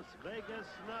 Las Vegas,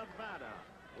 Nevada.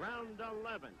 Round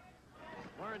 11.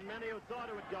 Weren't many who thought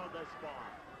it would go this far.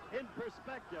 In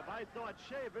perspective, I thought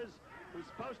Shavers, who's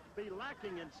supposed to be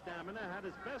lacking in stamina, had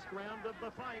his best round of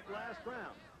the fight last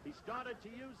round. He started to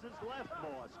use his left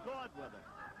more, scored with it.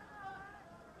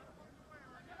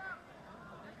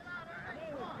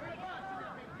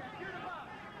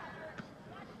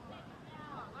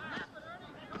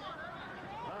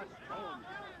 But Holmes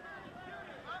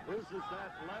loses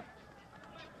that left.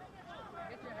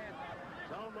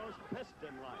 It's almost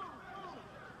piston-like.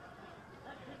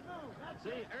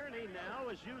 See, Earnie now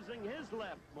is using his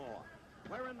left more.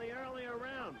 Where in the earlier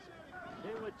rounds,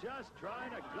 he would just try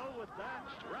to go with that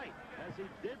right, as he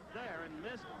did there and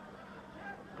missed.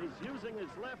 He's using his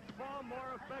left far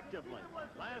more effectively.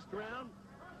 Last round,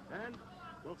 and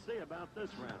we'll see about this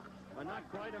round. But not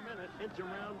quite a minute into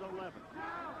round 11.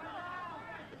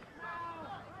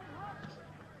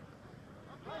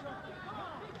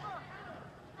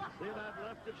 See that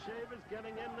left of Shavers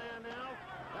getting in there now?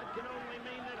 That can only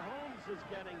mean that Holmes is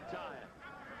getting tired.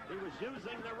 He was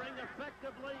using the ring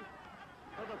effectively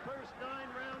for the first 9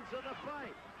 rounds of the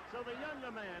fight. So the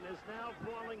younger man is now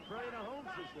falling prey to Holmes'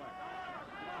 left.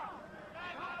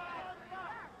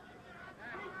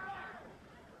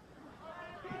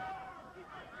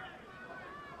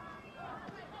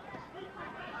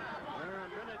 We're a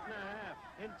minute and a half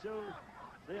into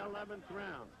the 11th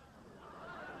round.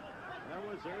 That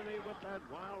was Earnie with that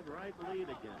wild right lead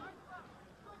again.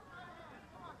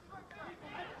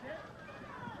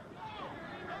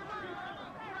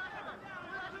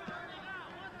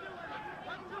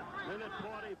 Minute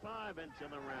 45 into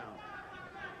the round.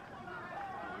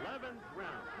 11th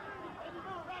round.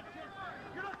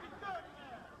 You're looking good.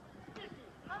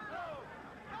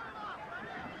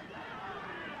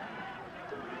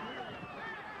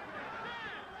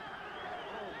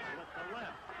 Holmes with the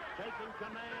left, taking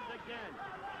command again.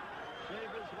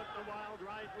 Shavers with the wild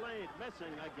right lead,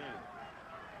 missing again.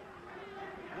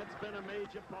 That's been a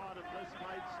major part of this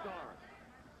fight's story.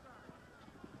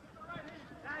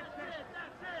 That's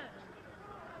it.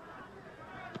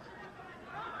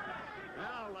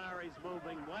 Now Larry's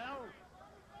moving well.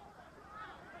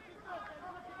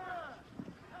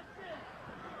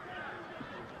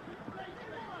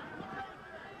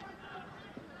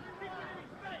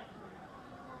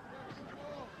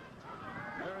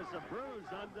 There is a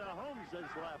bruise under Holmes'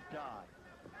 left eye.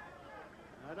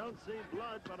 I don't see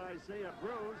blood, but I see a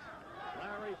bruise.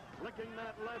 Larry flicking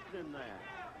that left in there.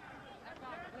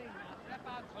 Step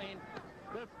out clean.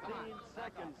 15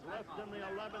 seconds left in the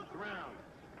 11th round.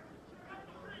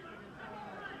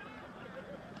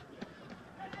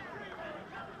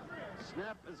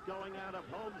 Snap is going out of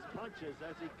Holmes' punches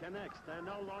as he connects. They're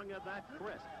no longer that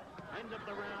crisp. End of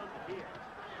the round here.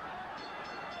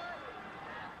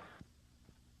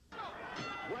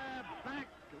 We're back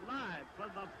live for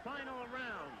the final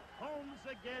round. Holmes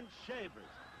against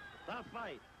Shavers. The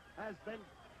fight has been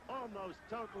almost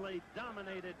totally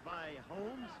dominated by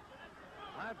Holmes.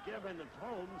 I've given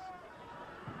Holmes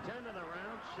 10 of the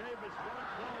round. Shavers won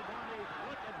 12-1.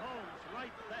 Look at Holmes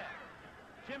right there.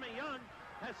 Jimmy Young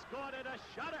has scored a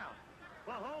shutout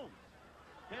for Holmes.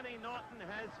 Kenny Norton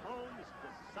has Holmes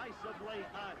decisively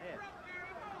ahead.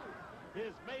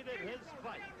 He's made it his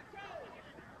fight.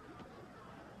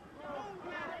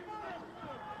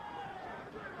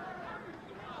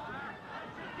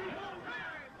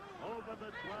 Over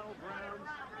the 12 rounds,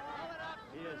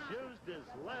 he has used his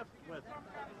left with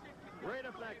great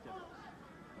effectiveness.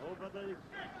 Over the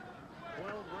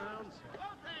 12 rounds,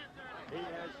 he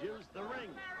has used the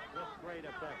ring with great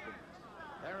effectiveness.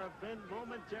 There have been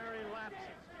momentary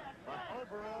lapses, but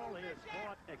overall he has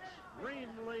fought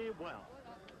extremely well.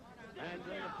 And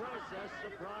in the process,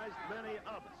 surprised many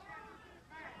of us.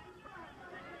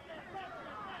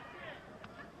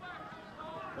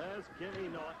 There's Kenny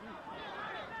Norton.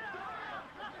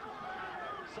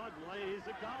 Suddenly, he's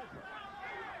a golfer.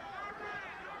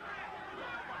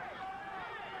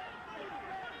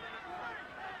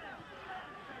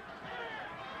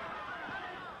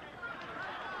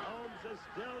 Holmes is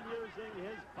still using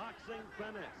his boxing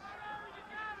finesse.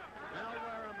 Now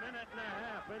we're a minute and a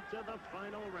half into the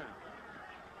final round.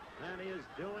 And he is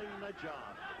doing the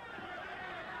job.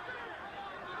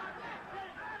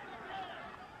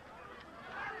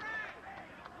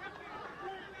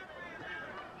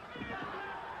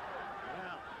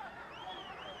 Well,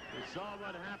 we saw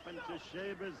what happened to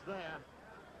Shavers there.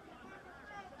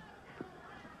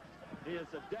 He is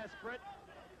a desperate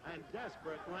and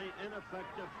desperately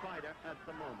ineffective fighter at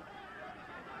the moment.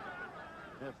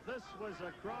 If this was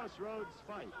a crossroads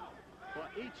fight for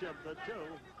each of the two,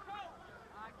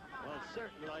 well,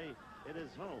 certainly it is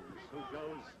Holmes who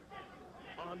goes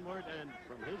onward and,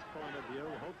 from his point of view,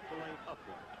 hopefully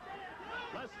upward.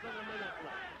 Less than a minute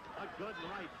left. A good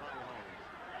right by Holmes.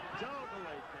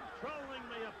 Totally controlling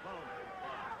the opponent,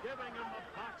 giving him a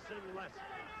boxing lesson.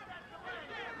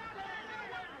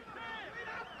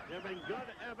 Giving good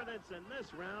evidence in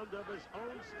this round of his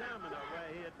own stamina, where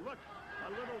he had looked a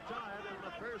little tired in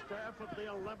the first half of the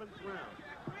 11th round.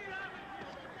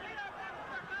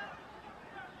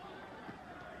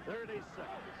 30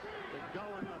 seconds to go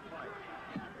in the fight.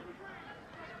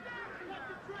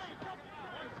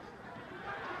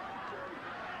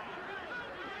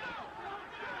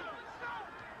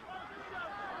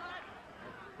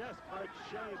 Desperate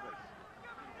Shavers.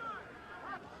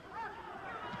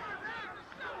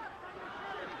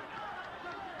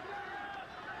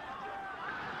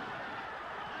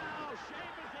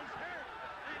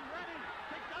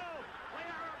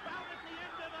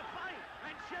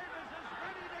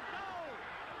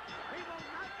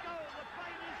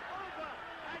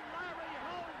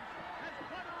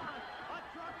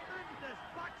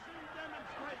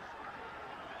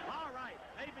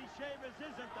 Shavers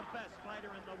isn't the best fighter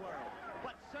in the world,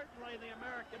 but certainly the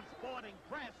American sporting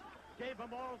press gave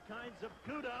him all kinds of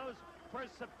kudos for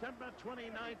his September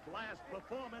 29th last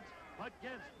performance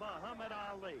against Muhammad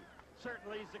Ali.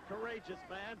 Certainly he's a courageous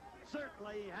man.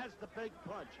 Certainly he has the big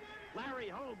punch.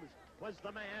 Larry Holmes was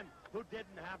the man who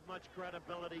didn't have much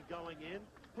credibility going in.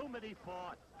 Whom had he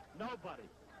fought? Nobody.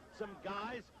 Some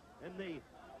guys in the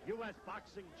U.S.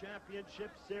 Boxing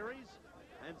Championship Series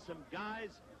and some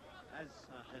guys as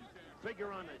and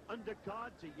figure on an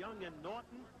undercard to Young and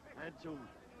Norton and to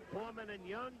Foreman and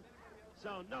Young.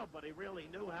 So nobody really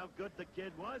knew how good the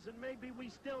kid was, and maybe we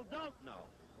still don't know,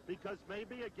 because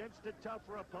maybe against a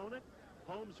tougher opponent,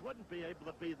 Holmes wouldn't be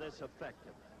able to be this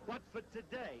effective. But for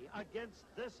today, against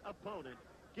this opponent,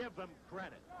 give him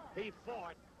credit. He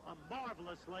fought a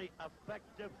marvelously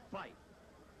effective fight.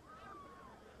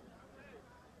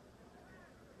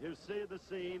 You see the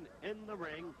scene in the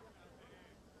ring,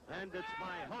 and it's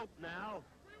my hope now.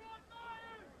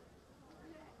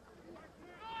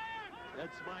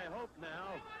 It's my hope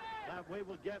now that we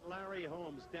will get Larry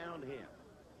Holmes down here.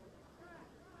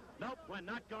 Nope, we're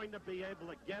not going to be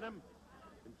able to get him.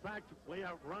 In fact, we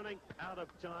are running out of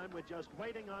time. We're just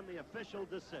waiting on the official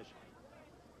decision.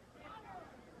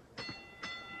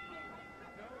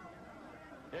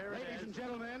 Here it is. Ladies and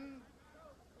gentlemen,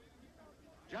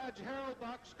 Judge Harold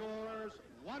Buck scores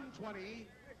 120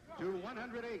 to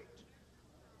 108.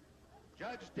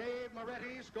 Judge Dave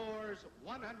Moretti scores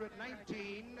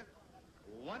 119,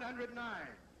 109.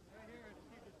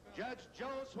 Judge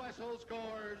Joe Swessel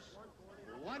scores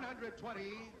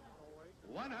 120,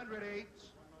 108.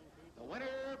 The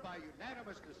winner by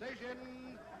unanimous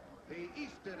decision, the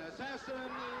Eastern Assassin,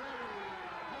 Larry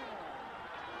Holmes.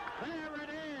 There it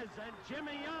is, and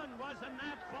Jimmy Young wasn't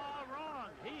that far wrong.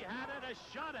 He had it a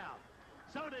shutout.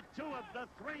 So did two of the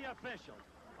three officials.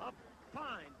 A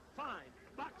fine, fine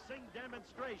boxing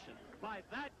demonstration by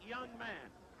that young man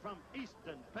from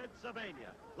Easton,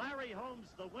 Pennsylvania. Larry Holmes,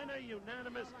 the winner,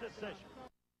 unanimous decision.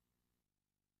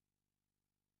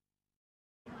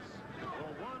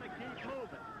 Will want to keep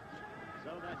moving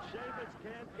so that Shavers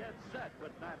can't get set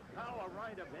with that power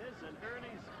right of his, and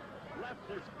Ernie's left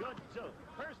is good too.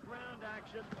 First round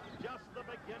action, just the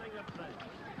beginning of things.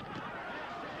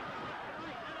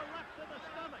 Right and a left to the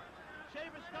stomach.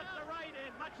 Shavers got the right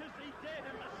in, much as he did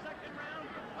in the second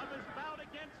round of his bout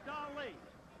against Ali.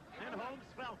 And Holmes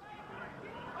felt it.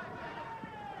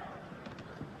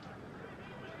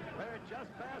 We're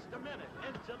just past a minute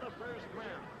into the first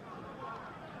round.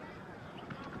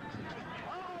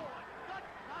 Oh, good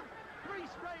thump. Three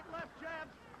straight left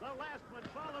jabs. The last one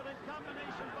followed in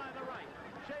combination by the right.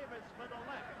 Shavers for the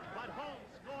left, but Holmes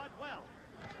scored well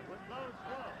with those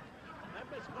blows.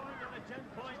 Memphis going on a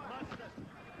 10-point muster.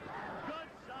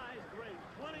 Good-sized ring,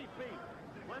 20 feet.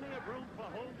 Plenty of room for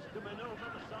Holmes to maneuver.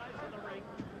 The size of the ring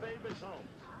favors Holmes.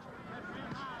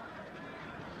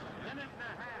 Minute and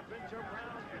a half into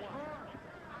round one.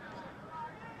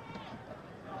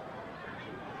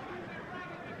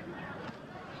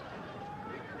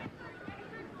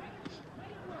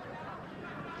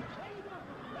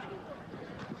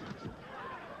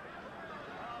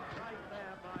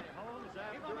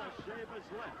 Shavers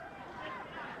left.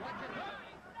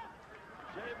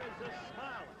 Shavers is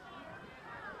smiling.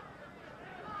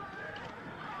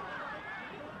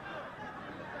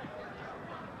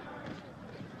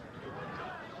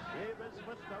 Shavers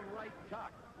with the right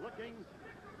cock, looking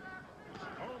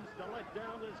Holmes to let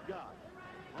down his guard.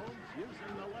 Holmes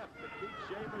using the left to keep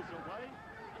Shavers away,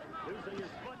 using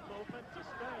his foot movement to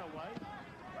stay away,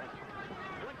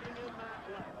 flicking in that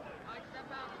left.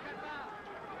 Step out, step out.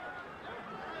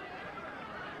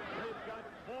 They've got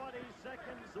 40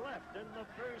 seconds left in the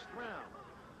first round.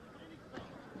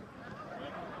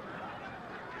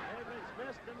 Evans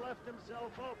missed and left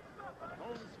himself open, but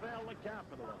Holmes failed to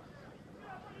capitalize.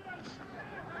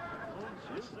 Holmes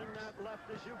using that left,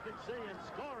 as you can see, and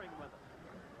scoring with it.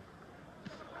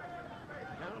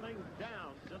 Counting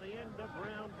down to the end of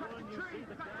round one. You see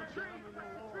the countdown in the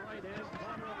lower right-hand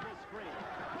corner of the screen.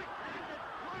 Quick-handed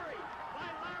flurry by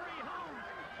Larry Holmes,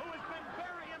 who has been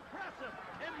very impressive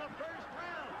in the first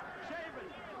round.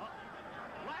 Shavers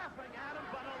laughing at him,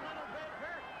 but a little bit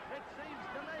hurt, it seems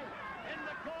to me. In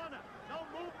the corner, no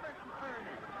movement in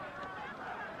Earnie.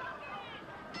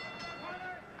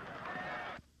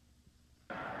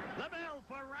 The bell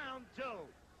for round two.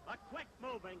 A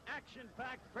quick-moving,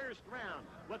 action-packed first round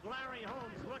with Larry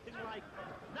Holmes looking like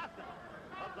nothing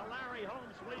of the Larry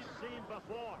Holmes we've seen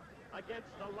before against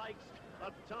the likes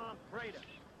of Tom Prater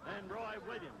and Roy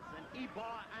Williams and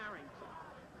Ebar Arrington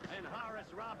and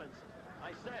Horace Robinson.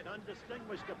 I said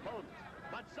undistinguished opponents.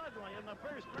 But suddenly, in the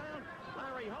first round,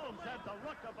 Larry Holmes had the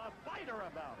look of a fighter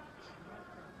about him.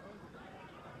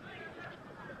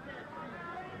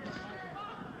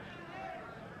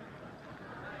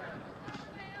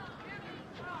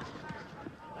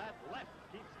 That left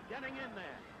keeps getting in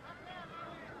there.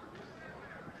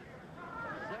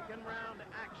 Second round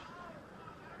action.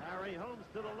 Larry Holmes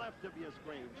to the left of your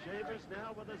screen. Shavers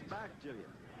now with his back to you.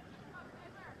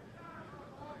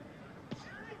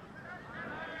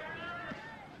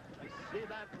 See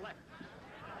that left.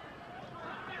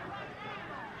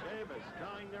 Shavers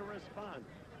trying to respond.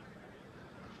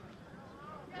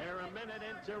 They're a minute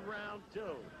into round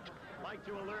two. Like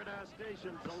to alert our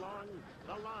stations along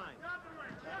the line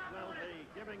that will be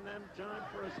giving them time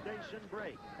for a station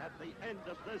break at the end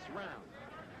of this round.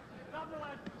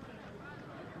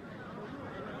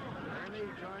 Earnie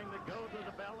trying to go to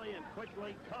the belly and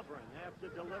quickly covering after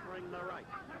delivering the right.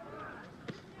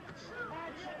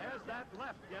 There's that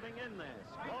left getting in there.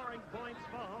 Scoring points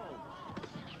for Holmes.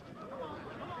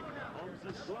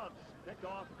 Holmes' gloves pick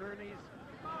off Earnie's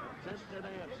attempted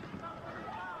answer.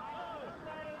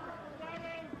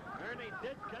 Earnie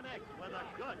did connect with a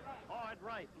good, hard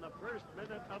right in the first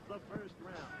minute of the first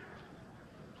round.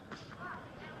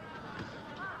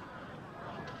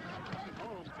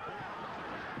 Holmes.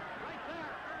 Right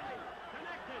there, Earnie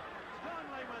connected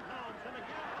strongly with Holmes. And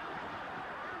again,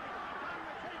 Earnie trying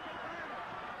to take advantage.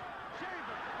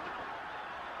 Shavers.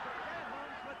 Forget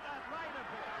Holmes with that right of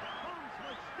his. Holmes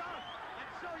was stunned. And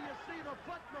so you see the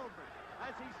foot movement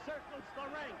as he circles the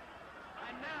ring.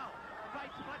 And now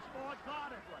fights much more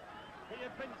guardedly. He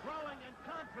had been growing in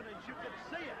confidence. You could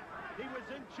see it. He was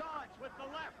in charge with the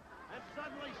left. And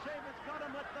suddenly Shavers got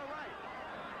him with the right.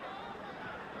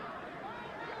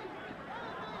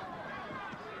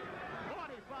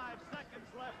 45 seconds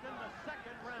left in the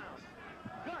second round.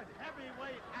 Good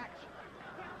heavyweight action.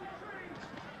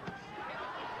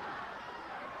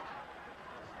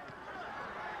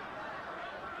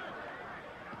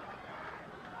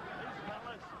 These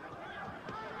fellas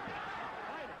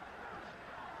fighting.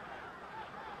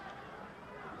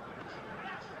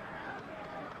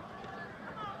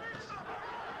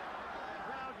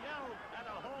 Crowd yelled at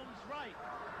a Holmes right,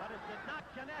 but it did not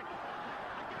connect.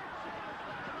 Again, Shavers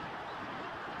with the right.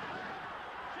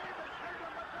 Shavers hurt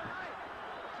him with the right.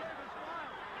 Shavers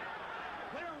wild.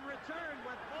 We'll return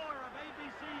with more of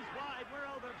ABC's Wide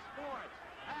World of Sports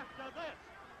after this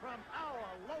from our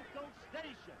local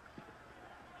station.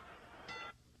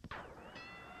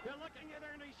 You're looking at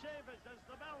Earnie Shavers as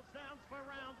the bell sounds for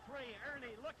round three.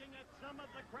 Earnie looking at some of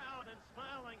the crowd and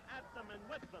smiling at them and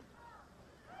with them.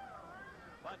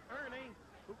 But Earnie,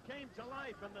 who came to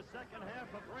life in the second half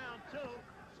of round two,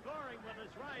 scoring with his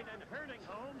right and hurting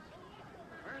Holmes.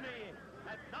 Ernie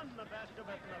had done the best of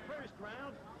it in the first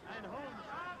round, and Holmes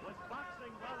was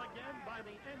boxing well again by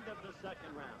the end of the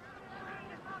second round.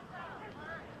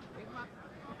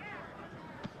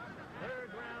 Third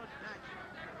round action.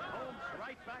 Holmes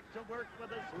right back to work with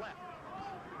his left.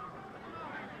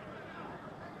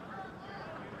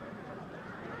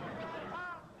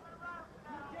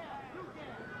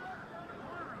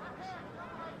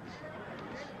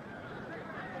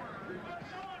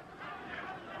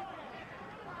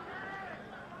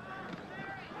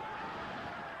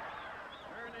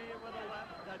 Earnie with a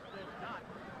left that did not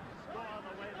score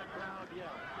the way the crowd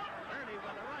yelled. Earnie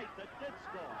with a right that did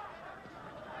score.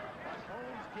 But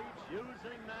Holmes keeps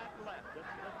using that left.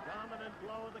 It's the dominant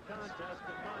blow of the contest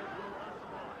in my view thus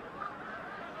far.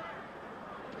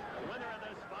 The winner of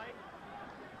this fight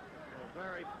will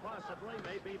very possibly,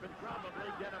 maybe even probably,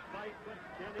 get a fight with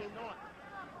Kenny Norton.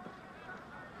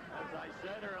 As I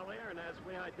said earlier, and as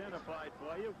we identified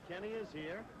for you, Kenny is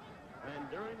here. And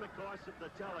during the course of the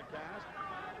telecast,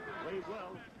 we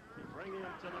will be bringing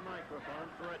him to the microphone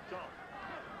for a talk.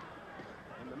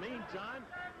 In the meantime,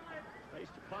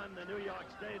 based upon the New York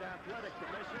State Athletic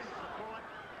Commission, support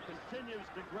continues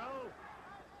to grow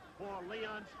for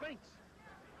Leon Spinks.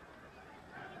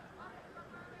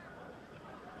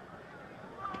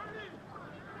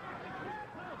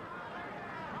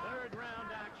 Third round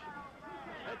action.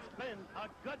 It's been a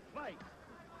good fight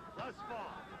thus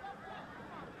far.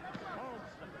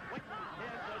 Holmes, the quick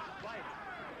hand fight.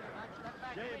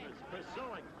 Shavers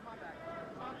pursuing.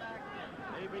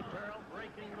 Baby Pearl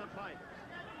breaking the fight.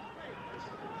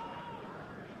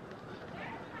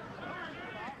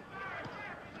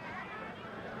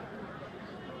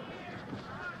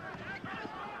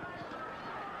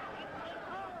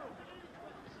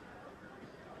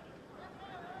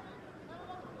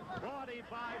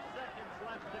 Seconds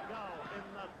left to go in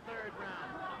the third round.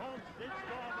 Holmes did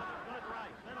score with a good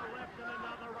right, then a left and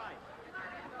another right.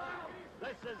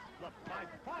 This is by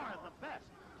far the best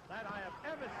that I have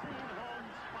ever seen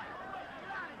Holmes fight.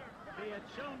 He had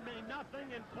shown me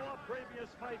nothing in 4 previous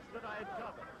fights that I had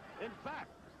covered. In fact,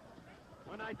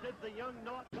 when I did the Young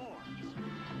North Wars.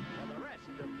 For the rest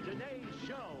of today's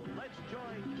show, let's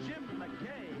join Jim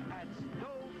McKay at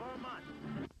Stowe, Vermont.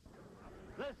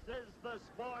 This is the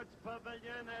Sports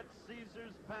Pavilion at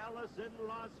Caesars Palace in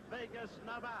Las Vegas,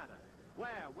 Nevada,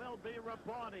 where we'll be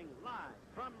reporting live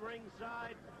from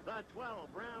ringside the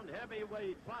 12-round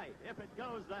heavyweight fight, if it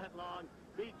goes that long,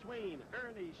 between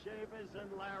Earnie Shavers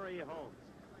and Larry Holmes.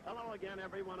 Hello again,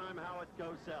 everyone. I'm Howard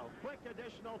Cosell. Quick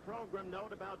additional program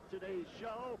note about today's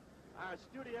show. Our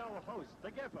studio host,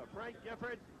 the Giffer, Frank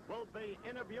Gifford, will be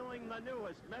interviewing the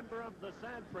newest member of the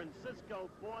San Francisco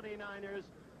 49ers,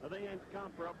 the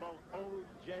incomparable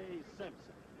O.J.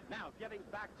 Simpson. Now, getting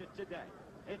back to today,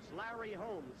 it's Larry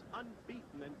Holmes,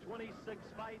 unbeaten in 26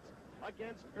 fights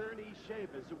against Earnie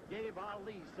Shavers, who gave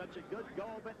Ali such a good go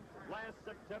of it last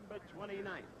September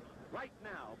 29th. Right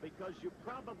now, because you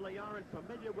probably aren't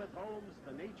familiar with Holmes,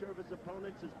 the nature of his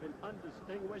opponents has been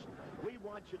undistinguished. We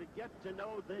want you to get to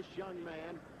know this young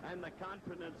man and the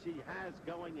confidence he has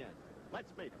going in.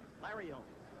 Let's meet him. Larry Holmes.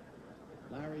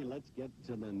 Larry, let's get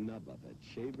to the nub of it.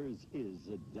 Shavers is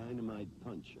a dynamite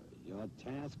puncher. Your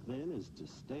task, then, is to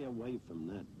stay away from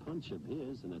that punch of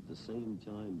his and at the same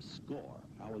time score.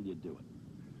 How will you do it?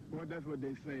 Well, that's what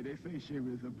they say. They say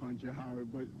Shaver is a puncher,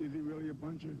 Howard, but is he really a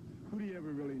puncher? Who did he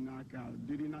ever really knock out?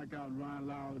 Did he knock out Ron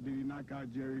Lowell? Did he knock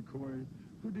out Jerry Corey?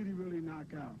 Who did he really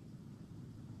knock out?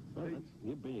 Well,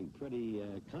 you're being pretty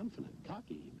confident,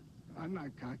 cocky even. I'm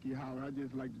not cocky, Howard. I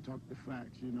just like to talk the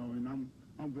facts, you know, and I'm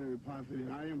very positive.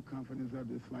 I am confident of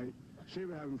this fight.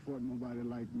 Shaver hasn't fought nobody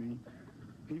like me.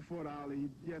 He fought Ali.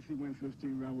 Yes, he went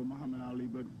 15 rounds with Muhammad Ali,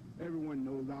 but everyone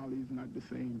knows Ali's not the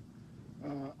same.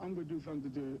 I'm going to do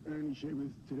something to Earnie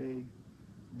Shavers today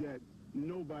that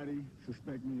nobody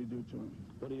suspect me to do to him.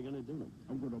 What are you going to do?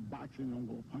 I'm going to box him, I'm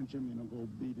going to punch him, and I'm going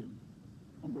to beat him.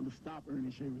 I'm going to stop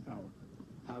Earnie Shavers, Howard.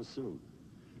 How soon?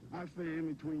 I say in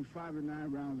between 5 and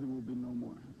 9 rounds, it will be no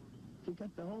more. You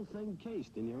got the whole thing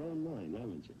cased in your own mind,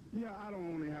 haven't you? Yeah, I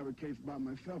don't only have a case by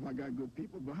myself. I got good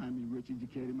people behind me. Richie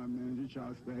Giacchetti, my manager,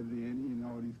 Charles Spaziani, and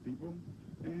all these people.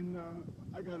 And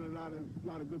I got a lot of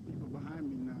good people behind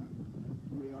me now.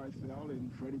 Ray Arcel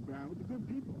and Freddie Brown, with the good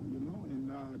people, you know.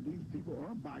 And these people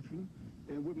are boxing.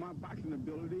 And with my boxing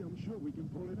ability, I'm sure we can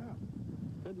pull it out.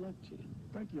 Good luck to you.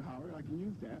 Thank you, Howard. I can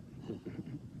use that.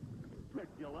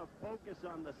 Particular focus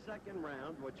on the second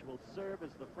round, which will serve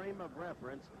as the frame of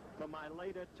reference for my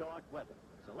later talk with him.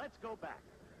 So let's go back.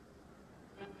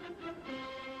 The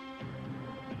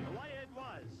way it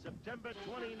was, September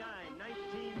 29,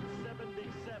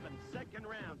 1977, second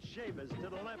round, Shavers to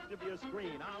the left of your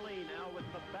screen. Ali now with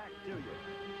the back to you.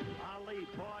 Ali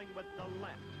pawing with the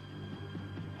left.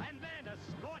 And then a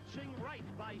scorching right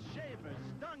by Shavers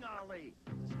stung Ali.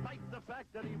 Despite the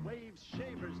fact that he waves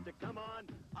Shavers to come on,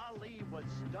 Ali was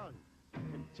stung.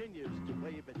 Continues to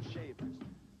wave at Shavers.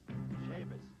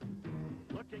 Shavers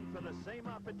looking for the same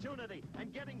opportunity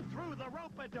and getting through the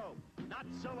rope-a-dope. Not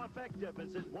so effective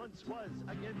as it once was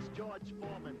against George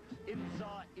Foreman in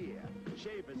Zaire.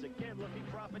 Shavers again looking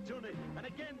for opportunity and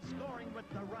again scoring with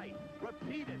the right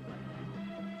repeatedly.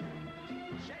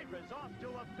 Shavers off to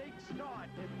a big start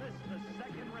in this, the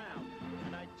second round.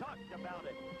 And I talked about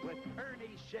it with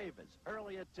Earnie Shavers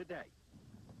earlier today.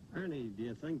 Earnie, do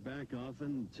you think back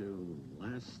often to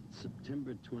last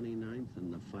September 29th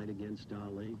and the fight against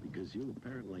Ali? Because you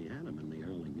apparently had him in the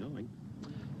early going.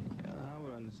 Yeah,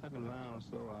 Howard, in the second round,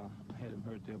 so I had him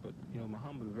hurt there. But, you know,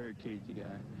 Muhammad, a very cagey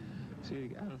guy.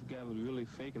 See, I don't forget, was really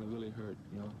fake and really hurt,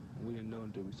 you know. We didn't know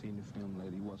until we seen the film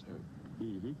that he was hurt.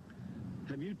 Mm-hmm.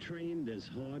 Have you trained as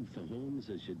hard for Holmes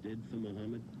as you did for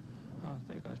Muhammad? I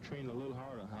think I trained a little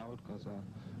harder, Howard, because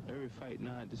every fight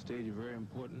now at this stage is very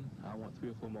important. I want 3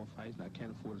 or 4 more fights, and I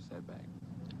can't afford a setback.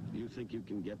 Do you think you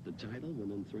can get the title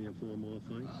within 3 or 4 more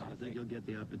fights? I think you'll get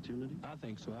the opportunity? I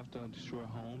think so. After I destroy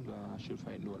Holmes, I should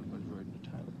fight Norton for the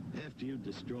title. After you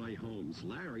destroy Holmes,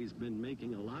 Larry's been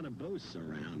making a lot of boasts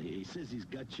around here. He says he's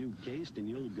got you cased and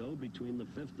you'll go between the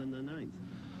 5th and the 9th.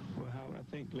 Well, Howard, I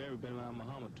think Larry's been around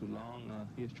Muhammad too long.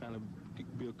 He's trying to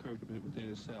build character within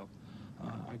himself.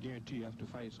 I guarantee you after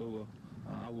the fight's over,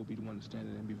 I will be the one to stand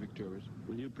in and be victorious.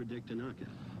 Will you predict a knockout?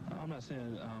 I'm not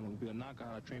saying it'll be a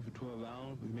knockout. I train for 12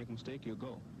 rounds. If you make a mistake, he'll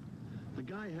go. The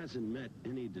guy hasn't met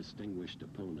any distinguished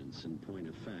opponents in point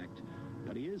of fact,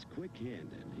 but he is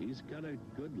quick-handed. He's got a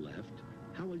good left.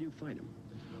 How will you fight him?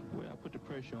 Well, I put the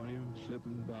pressure on him, slip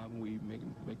him, bob him, weave, make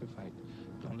him fight.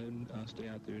 Don't let him stay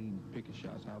out there and pick his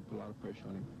shots. I'll put a lot of pressure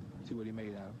on him, see what he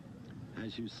made out of.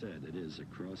 As you said, it is a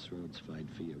crossroads fight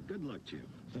for you. Good luck to you.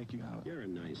 Thank you, Howard. You're a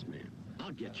nice man.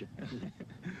 I'll get you.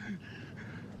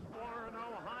 Warren,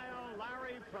 Ohio,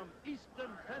 Larry from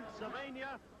Easton,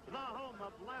 Pennsylvania, the home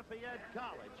of Lafayette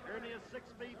College. Earnie is 6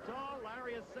 feet tall,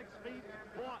 Larry is 6 feet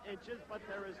 4 inches, but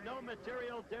there is no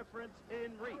material difference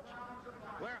in reach.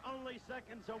 We're only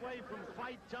seconds away from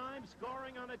fight time,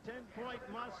 scoring on a 10-point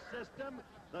must system.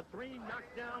 The 3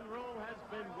 knockdown rule has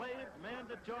been waived,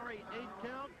 mandatory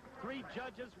 8 count. 3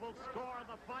 judges will score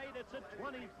the fight. It's a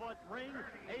 20-foot ring,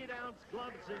 8-ounce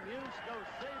gloves in use, no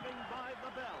saving by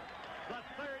the bell. The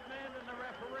third man in the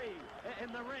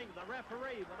ring, the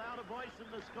referee without a voice in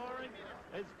the scoring,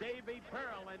 is Davy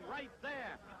Pearl. And right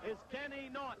there is Kenny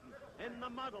Norton in the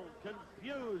muddled,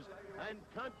 confused, and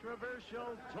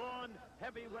controversial, torn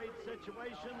heavyweight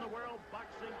situation. The World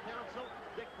Boxing Council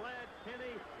declared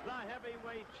Kenny the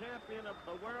heavyweight champion of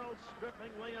the world,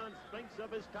 stripping Leon Spinks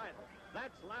of his title.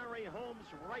 That's Larry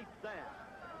Holmes right there.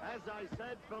 As I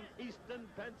said, from Easton,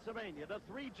 Pennsylvania, the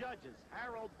 3 judges,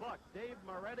 Harold Buck, Dave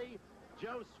Moretti,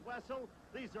 Joe Swessel.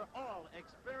 These are all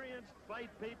experienced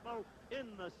fight people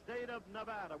in the state of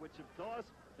Nevada, which, of course,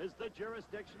 is the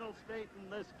jurisdictional state in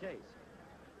this case.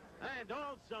 And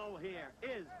also here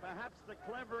is perhaps the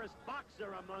cleverest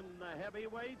boxer among the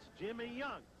heavyweights, Jimmy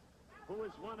Young, who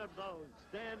is one of those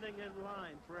standing in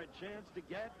line for a chance to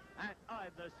get at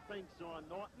either Spinks or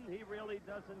Norton. He really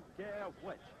doesn't care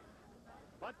which.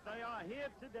 But they are here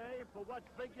today for what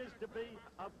figures to be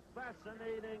a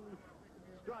fascinating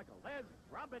struggle. There's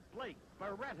Robert Blake,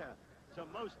 Beretta, to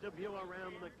most of you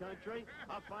around the country,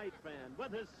 a fight fan,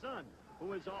 with his son,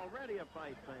 who is already a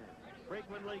fight fan,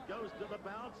 frequently goes to the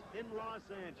bouts in Los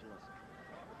Angeles.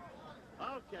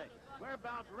 Okay, we're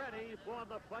about ready for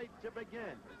the fight to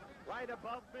begin. Right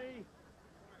above me,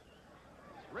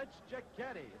 Rich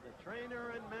Giacchetti, the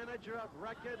trainer and manager of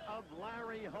record of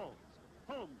Larry Holmes.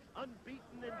 Holmes,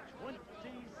 unbeaten in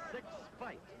 26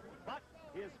 fights, but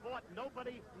he has fought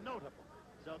nobody notable.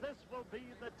 So this will be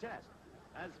the test.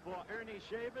 As for Earnie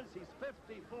Shavers, he's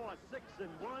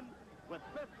 54-6-1 with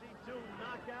 52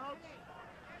 knockouts.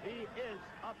 He is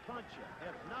a puncher.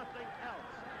 If nothing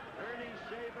else, Earnie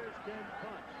Shavers can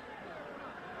punch.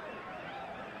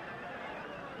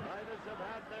 Fighters have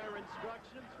had their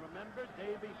instructions. Remember,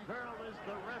 Davy Pearl is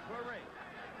the referee.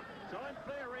 So in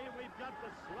theory, we've got the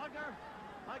slugger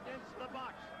against the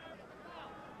boxer.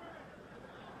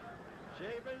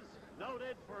 Shavers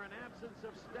noted for an absence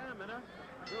of stamina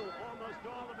through almost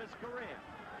all of his career.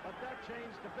 But that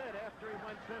changed a bit after he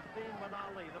went 15 with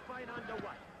Ali. The fight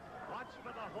underway. Watch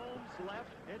for the Holmes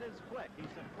left. It is quick.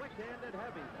 He's a quick-handed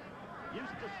heavyweight.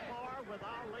 Used to spar with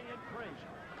Ali and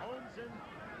Frazier. Holmes in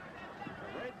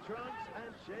the red trunks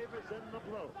and Shavers in the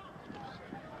blue.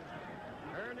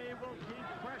 Earnie will keep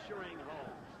pressuring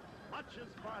Holmes much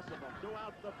as possible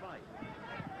throughout the fight.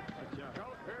 But you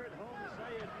heard Holmes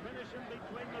say it finish him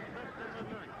between the 5th and the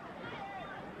 9th.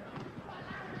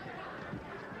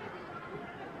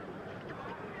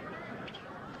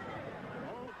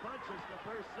 Holmes punches the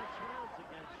first 6 rounds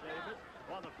against Shavers,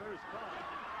 or the first 5.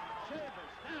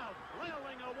 Shavers now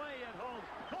flailing away at Holmes.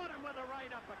 Caught him with a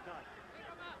right uppercut.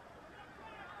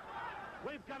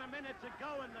 We've got a minute to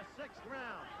go in the 6th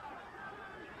round.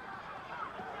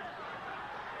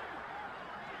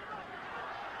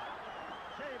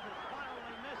 Shavers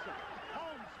finally missing.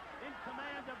 Holmes in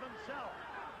command of himself.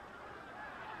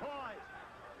 Poised.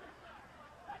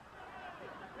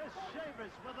 This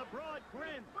Shavers with a broad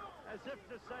grin, as if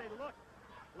to say, look,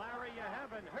 Larry, you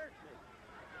haven't hurt me.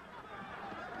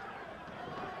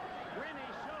 Grin he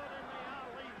showed in the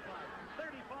Ali fight.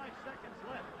 35 seconds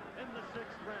left in the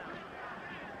 6th round.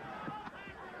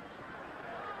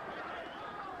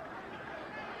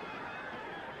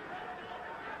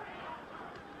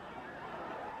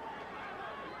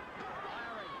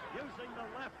 Using the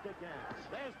left again.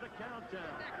 There's the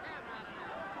countdown.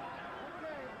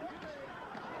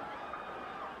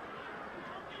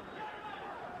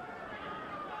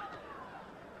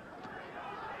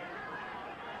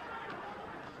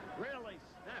 Really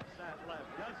snaps that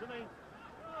left, doesn't he?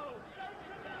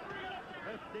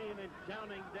 15 and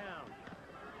counting down.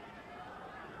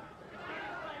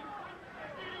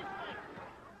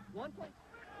 1 point.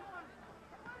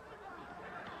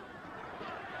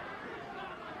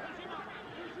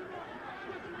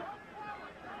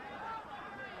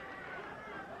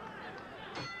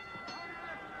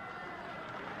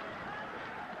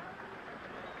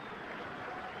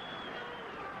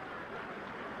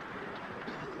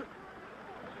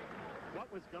 What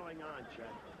was going on,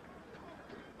 Chet?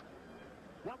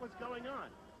 What was going on?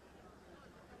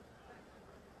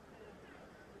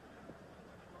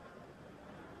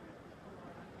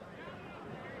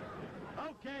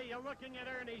 Okay, you're looking at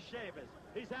Ernie Shavers.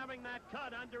 He's having that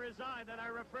cut under his eye that I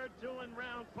referred to in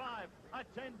round 5,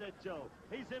 attended to.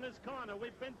 He's in his corner.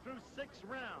 We've been through 6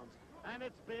 rounds, and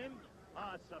it's been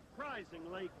a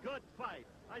surprisingly good fight.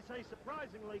 I say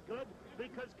surprisingly good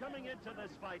because coming into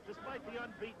this fight, despite the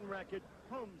unbeaten record,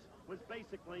 Holmes was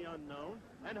basically unknown,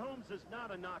 and Holmes is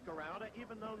not a knocker-outer,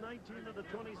 even though 19 of the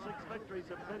 26 victories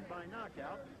have been by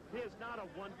knockout. He is not a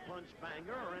one-punch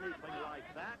banger or anything like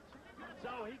that.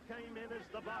 So he came in as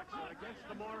the boxer against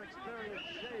the more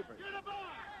experienced Shavers.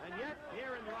 And yet,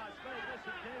 here in Las Vegas,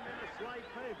 he came in a slight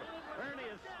favor. Earnie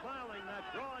is smiling that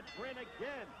broad grin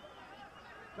again.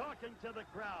 Talking to the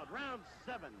crowd. Round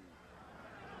 7.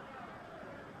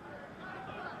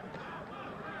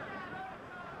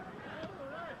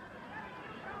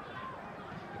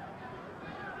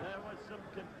 There was some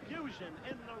confusion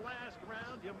in the last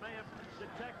round. You may have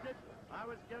detected. I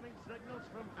was getting signals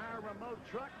from our remote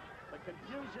truck. The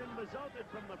confusion resulted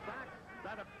from the fact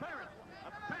that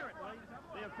apparently,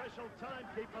 the official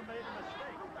timekeeper made a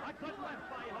mistake. A good left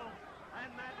by Holmes,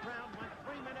 and that round went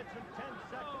 3 minutes and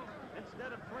 10 seconds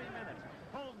instead of 3 minutes.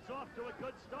 Holmes off to a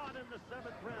good start in the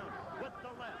 7th round with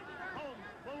the left. Holmes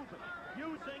moving,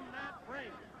 using that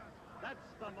ring. That's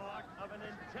the mark of an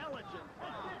intelligent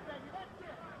fight.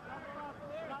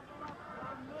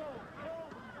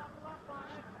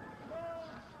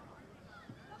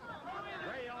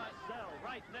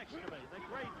 Right next to me, the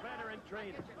great veteran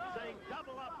trainer, saying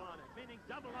double up on it, meaning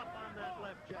double up on that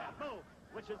left jab. Move,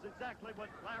 which is exactly what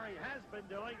Larry has been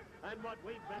doing and what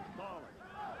we've been calling.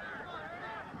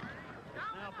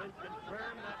 It's now been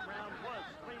confirmed that round was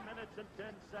 3 minutes and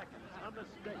 10 seconds. A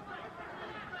mistake.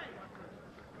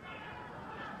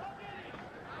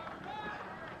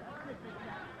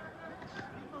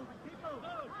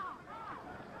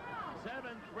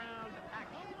 Seventh round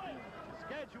action.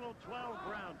 Scheduled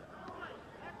 12-rounder.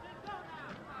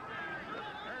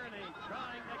 Earnie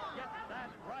trying to get that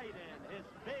right in, his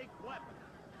big weapon.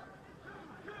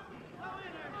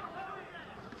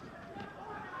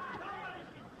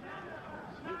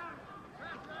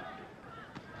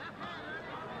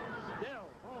 Still,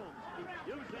 Holmes keeps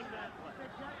using that left.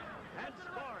 And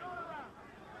scoring.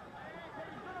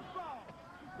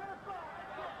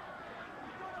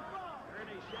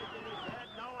 Earnie shaking his head.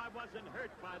 No, I wasn't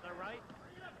hurt by the right.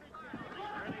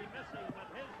 Earnie missing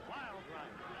with his wild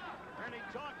right. Earnie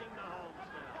talking to Holmes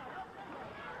now.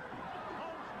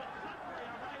 Holmes with suddenly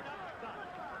a right uppercut,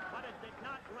 but it did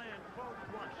not land full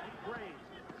flush. He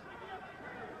grazed.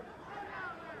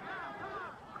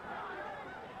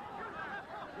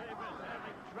 Shavers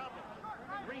having trouble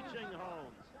reaching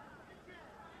Holmes.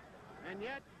 And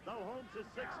yet, though Holmes is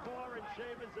 6'4" and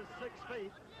Shavers is 6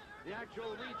 feet, the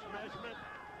actual reach measurement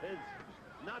is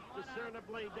not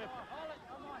discernibly different.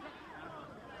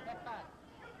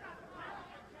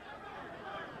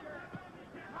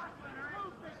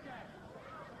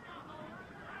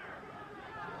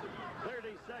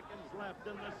 30 seconds left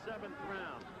in the 7th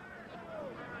round.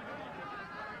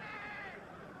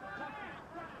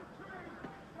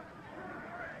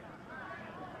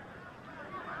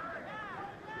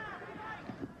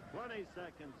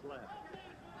 Seconds left.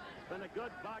 It's been a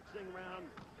good boxing round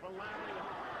for Larry.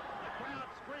 The crowd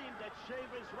screamed at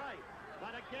Shavers' right,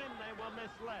 but again they were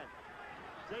misled.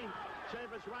 See,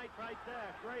 Shavers' right there.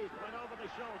 Grace went over the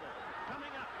shoulder.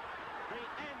 Coming up, the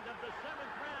end of the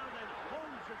 7th round, and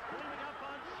Holmes is cleaning up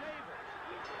on Shavers.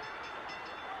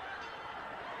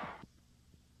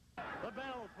 The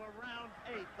bell for round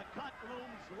 8. The cut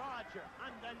looms larger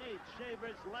underneath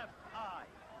Shavers' left eye.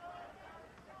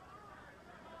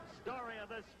 Story of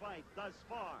this fight thus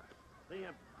far, the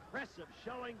impressive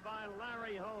showing by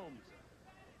Larry Holmes.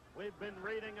 We've been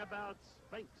reading about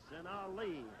Spinks and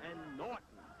Ali and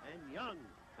Norton and Young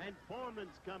and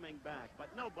Foreman's coming back, but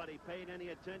nobody paid any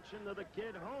attention to the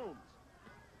kid Holmes.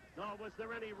 Nor was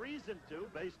there any reason to,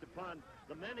 based upon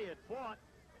the many it fought.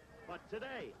 But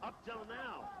today, up till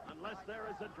now, unless there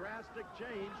is a drastic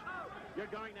change, you're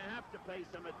going to have to pay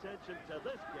some attention to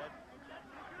this kid.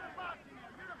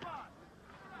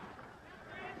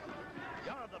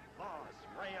 You're the boss.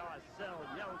 Ray Arcel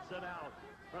yells it out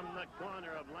from the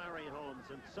corner of Larry Holmes,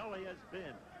 and so he has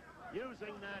been.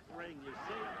 Using that ring, you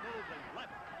see him moving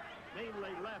left, mainly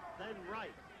left, then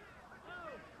right.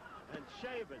 And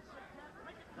Shavers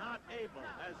not able,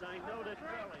 as I noted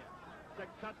earlier, to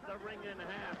cut the ring in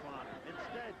half on him.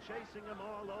 Instead, chasing him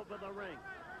all over the ring.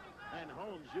 And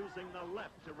Holmes using the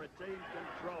left to retain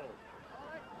control.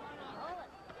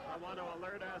 I want to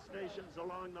alert our stations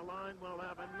along the line. We'll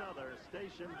have another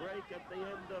station break at the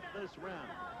end of this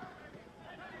round.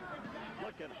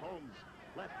 Look at Holmes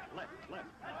Left. Good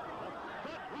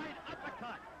right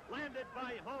uppercut. Landed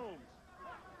by Holmes.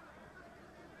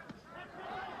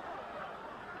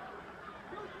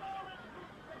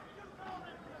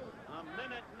 A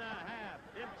minute and a half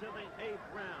into the 8th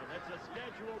round. It's a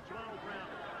scheduled 12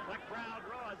 round. The crowd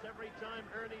roars every time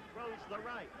Earnie throws the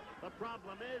right. The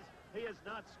problem is he is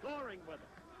not scoring with it.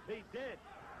 He did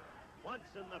once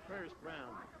in the first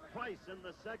round, twice in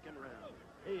the second round.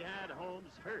 He had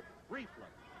Holmes hurt briefly,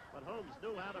 but Holmes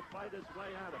knew how to fight his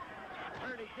way out of it.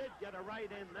 Earnie did get a right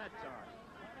in that time.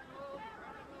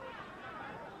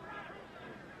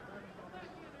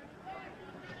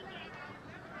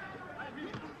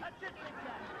 That's it, big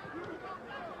guy.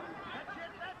 That's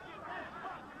it.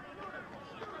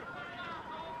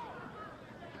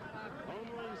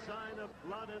 Only sign of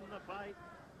blood in the fight,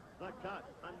 the cut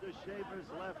under Shaver's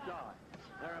left eye.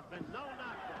 There have been no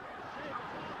knockdowns.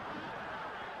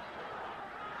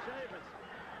 Shaver's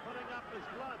putting up his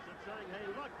gloves and saying, hey,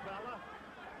 look, fella,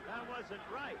 that wasn't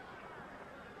right.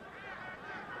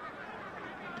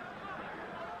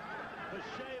 For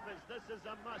Shavers, this is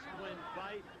a must-win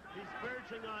fight. He's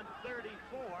verging on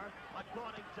 34,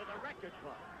 according to the record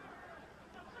book.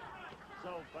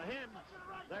 So for him,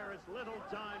 there is little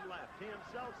time left. He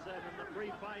himself said in the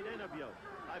pre-fight interview,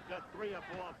 I've got 3 or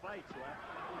 4 fights left.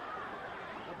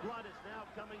 The blood is now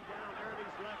coming down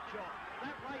Earnie's left jaw.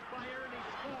 That right by Earnie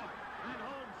scored, and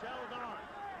Holmes held on.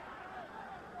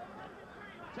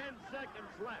 10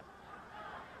 seconds left.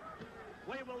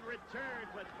 We will return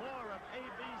with more of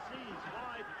ABC's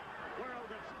Wide World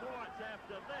of Sports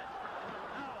after this from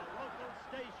our local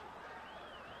station.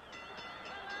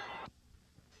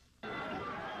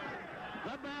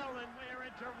 The bell, and we're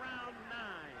into round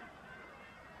 9.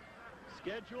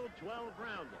 Scheduled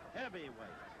 12-rounder,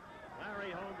 heavyweight.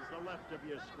 Larry Holmes, the left of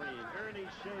your screen. Earnie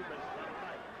Shavers, the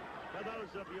right. For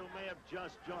those of you who may have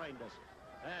just joined us,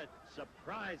 a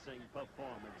surprising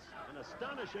performance, an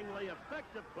astonishingly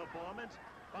effective performance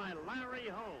by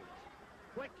Larry Holmes.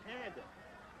 Quick-handed,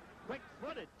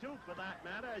 quick-footed, too, for that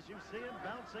matter, as you see him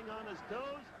bouncing on his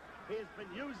toes. He has been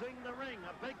using the ring,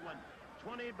 a big one,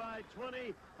 20 by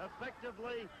 20,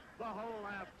 effectively the whole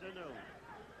afternoon.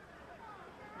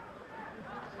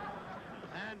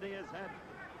 And he has had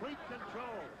complete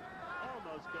control,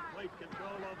 almost complete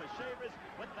control over Shavers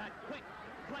with that quick,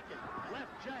 flicking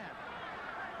left jab.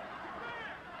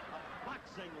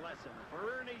 Boxing lesson for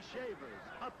Earnie Shavers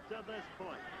up to this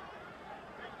point.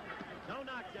 No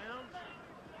knockdowns.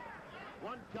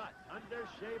 1 cut under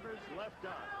Shavers' left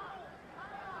eye.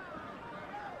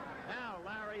 Now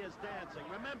Larry is dancing.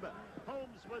 Remember,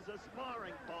 Holmes was a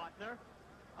sparring partner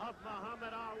of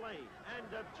Muhammad Ali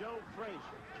and of Joe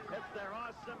Frazier. If there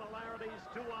are similarities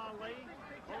to Ali,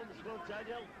 Holmes will tell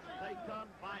you they come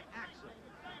by accident,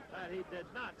 that he did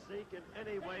not seek in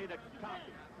any way to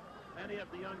copy. Many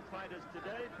of the young fighters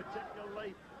today,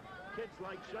 particularly kids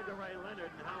like Sugar Ray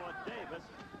Leonard and Howard Davis,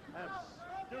 have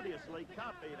studiously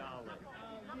copied Ali.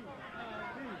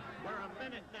 We're a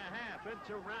minute and a half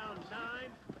into round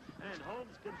 9, and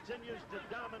Holmes continues to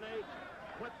dominate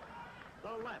with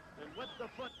the left and with the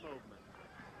foot movement.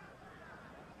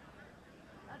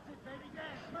 That's it, baby.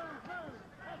 Dance. Move.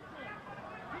 That's it.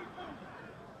 Keep moving.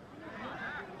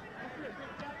 That's it,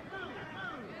 big guy. Move.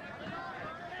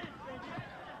 Dance, baby.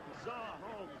 We saw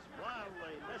Holmes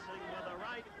wildly missing with a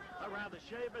right, or rather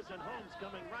Shavers, and Holmes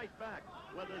coming right back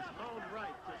with his own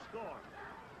right to score.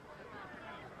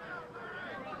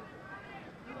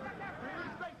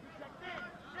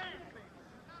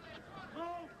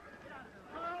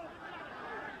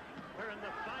 We're in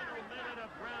the final minute of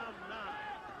round 9.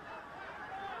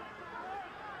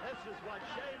 This is what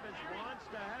Shavers wants,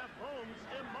 to have Holmes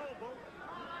immobile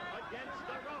against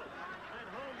the rope. And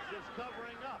Holmes is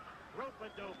covering up,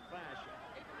 rope-a-dope fashion.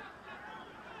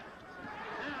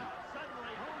 Now,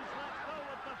 suddenly, Holmes lets go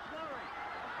with the flurry.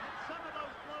 And some of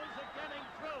those blows are getting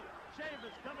through.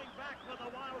 Shavers coming back with a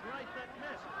wild right that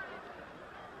missed.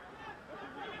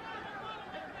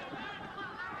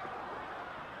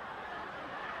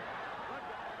 Look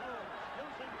at Holmes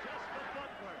using just the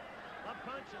footwork. The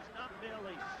punch is not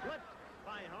merely slipped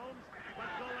by Holmes, but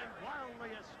going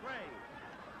wildly astray.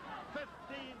 15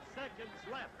 seconds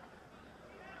left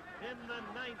in the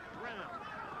 9th round.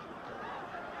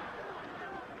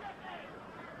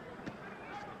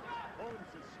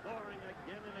 Holmes is scoring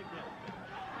again and again.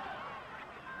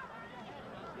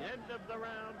 The end of the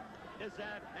round is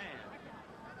at hand.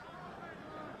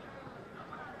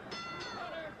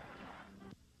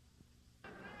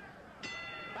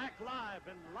 Back live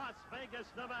in Las Vegas,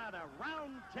 Nevada,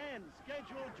 round 10,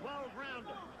 scheduled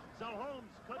 12-rounder. So Holmes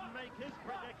couldn't make his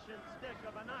prediction stick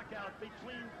of a knockout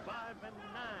between 5 and 9.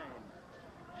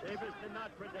 Shavers did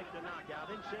not predict a knockout.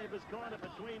 In Shavers' corner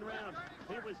between rounds,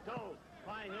 he was told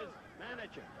by his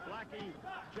manager, Blackie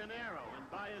Gennaro, and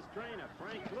by his trainer,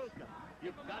 Frank Luca,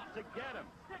 you've got to get him.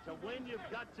 To win, you've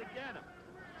got to get him.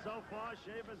 So far,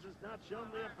 Shavers has not shown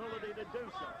the ability to do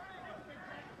so.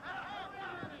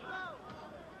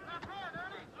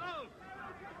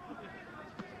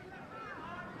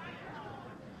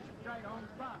 Right, Holmes.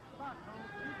 Box, Holmes.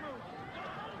 Keep moving.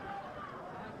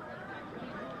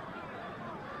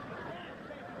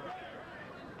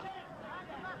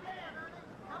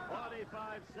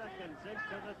 45 seconds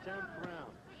into the 10th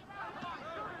round.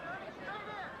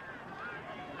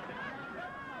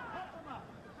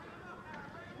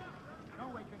 No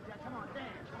way, Big Jack. Come on,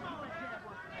 dance. Come on, let's jab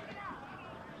work.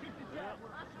 Keep the jab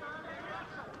work.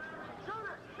 Shoot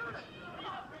it! Shoot it!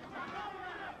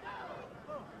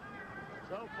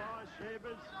 So far,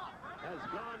 Shavers has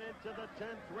gone into the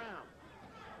 10th round.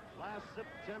 Last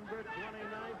September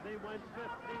 29th, he went 15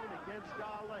 against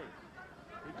Ali.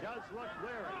 He does look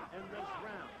weary in this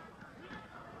round.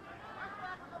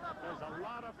 There's a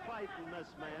lot of fight in this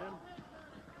man.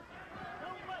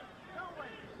 Don't wait. Don't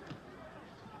wait.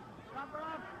 Stop her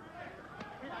up.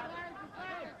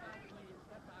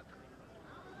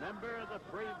 Remember the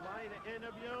pre-fight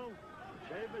interview?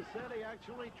 Shavers said he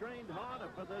actually trained harder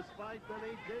for this fight than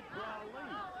he did for Ali.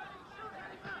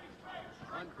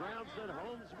 On grounds that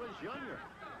Holmes was younger.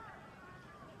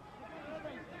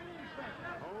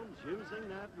 Holmes using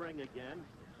that ring again.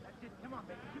 That's it. Come on,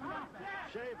 baby. Keep it off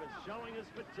that. Shavers showing his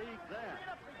fatigue there.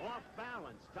 Off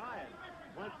balance, tired.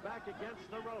 Went back against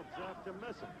the ropes after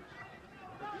missing.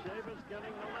 Shavers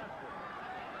getting the left one.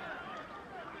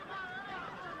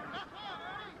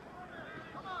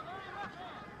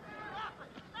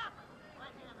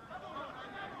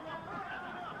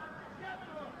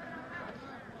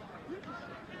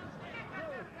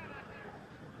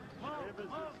 Shavers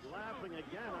is laughing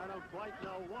again. I don't quite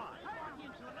know why.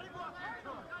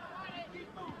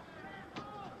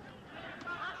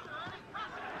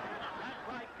 That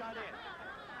right got in.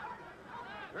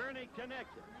 Earnie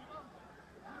connected.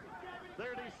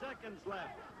 30 seconds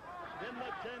left in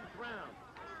the 10th round.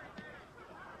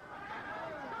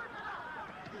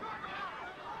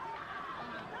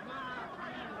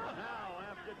 Now,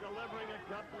 after delivering a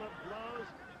couple of blows,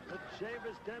 the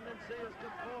Shavers' tendency is to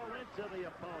fall into the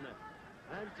opponent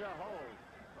and to hold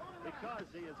because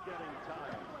he is getting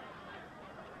tired.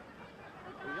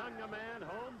 The younger man,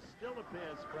 Holmes, still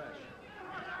appears fresh.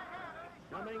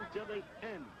 Coming to the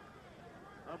end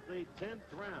of the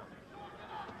 10th round.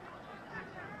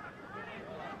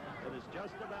 It is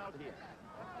just about here.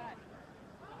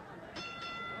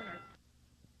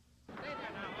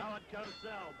 Howard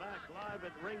Cosell back live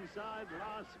at ringside,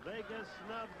 Las Vegas,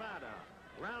 Nevada.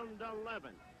 Round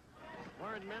 11.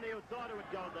 Weren't many who thought it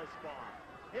would go this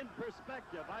far. In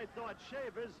perspective, I thought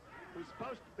Shavers, who's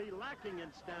supposed to be lacking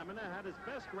in stamina, had his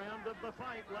best round of the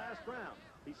fight last round.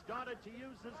 He started to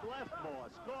use his left more,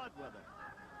 scored with it.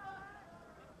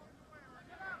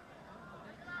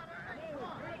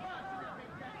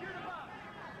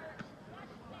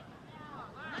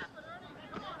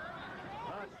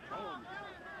 But Holmes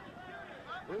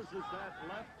loses that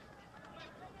left.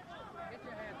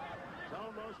 It's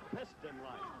almost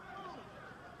piston-like.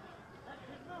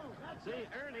 See,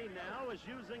 Earnie now is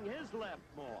using his left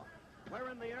more. Where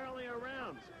in the earlier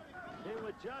rounds, he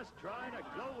would just try to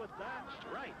go with that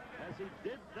right, as he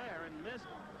did there and missed.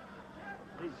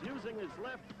 He's using his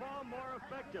left far more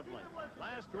effectively.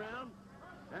 Last round,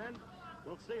 and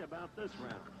we'll see about this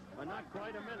round. But not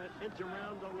quite a minute into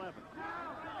round 11.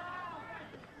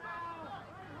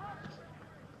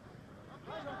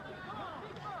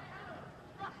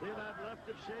 See that left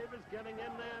of Shavers getting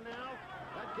in there now?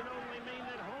 That can only mean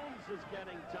that Holmes is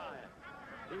getting tired.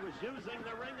 He was using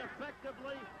the ring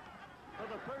effectively for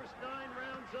the first 9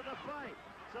 rounds of the fight.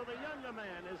 So the younger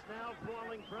man is now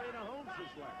falling prey to Holmes'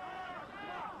 left.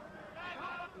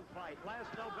 Fight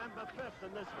last November 5th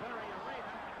in this very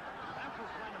arena. That was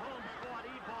when Holmes fought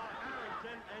Ebar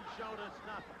Harrington and showed us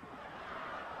nothing.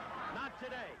 Not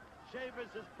today.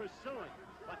 Shavers is pursuing,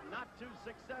 but not too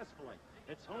successfully.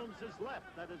 It's Holmes'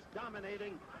 left that is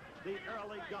dominating the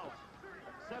early goals.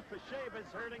 Except for Shavers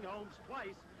hurting Holmes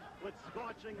twice with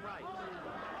scorching rights.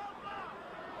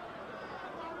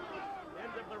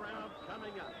 End of the round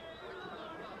coming up.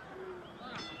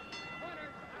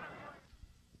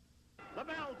 The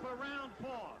bell for round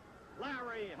 4.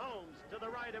 Larry Holmes to the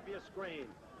right of your screen.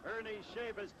 Earnie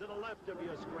Shavers to the left of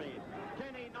your screen.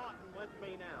 Kenny Norton with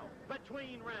me now.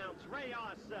 Between rounds, Ray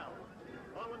Arcel.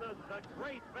 One of the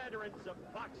great veterans of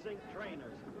boxing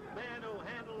trainers. Man who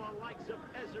handled the likes of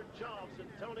Ezzard Charles and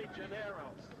Tony Gennaro.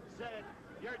 Said,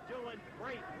 You're doing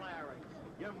great, Larry.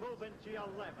 You're moving to your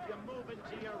left. You're moving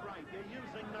to your right. You're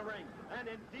using the ring. And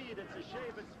indeed, it's a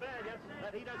Shaver's failure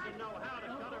that he doesn't know how to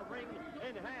cut a ring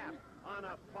in half on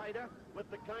a fighter with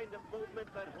the kind of movement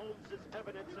that Holmes is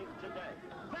evidencing today.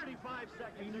 35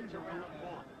 seconds into round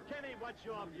one. Kenny, what's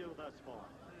your view thus far?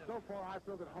 So far, I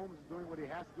feel that Holmes is doing what he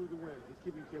has to do to win. He's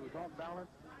keeping Chivers off balance.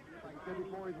 Like I said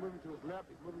before, he's moving to his left.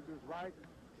 He's moving to his right.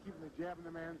 He's keeping the jab in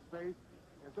the man's face.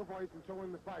 And so far, he's controlling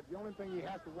the fight. The only thing he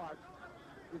has to watch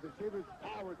is that Chivers'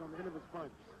 powers on the end of his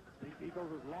punch. He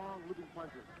throws his long, looping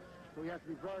punches. So he has to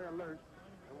be very alert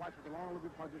and watch for the long,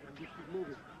 looping punches and just keep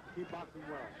moving. Keep boxing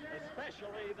well.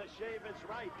 Especially the Shaver's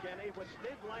right, Kenny, which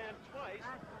did land twice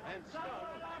and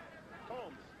stuck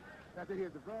Holmes. That's it. He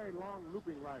has a very long,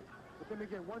 looping right. But then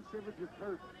again, once Chivers gets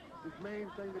hurt, his main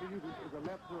thing that he uses is a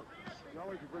left hook. He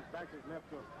always reverts back to his left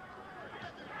hook.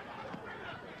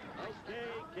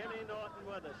 Okay, Kenny Norton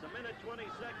with us. 1 minute 20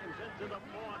 seconds into the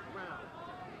fourth round.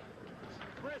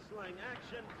 Bristling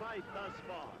action fight thus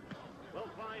far. We'll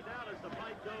find out as the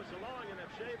fight goes along, and if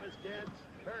Shaver's can't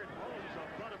hurt Holmes or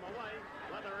put him away,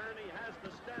 whether Earnie has the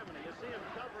stamina. You see him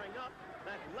covering up.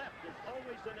 That left is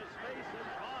always in his face and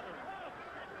bothering him.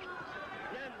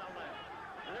 Again the left.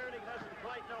 And Earnie doesn't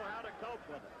quite know how to cope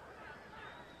with it.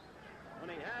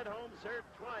 When he had Holmes hurt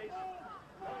twice,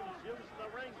 Holmes used the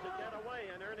ring to get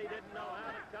away, and Earnie didn't know how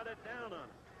to cut it down on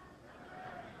him.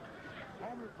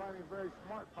 Holmes is fighting a very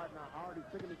smart fight now, Howard. He's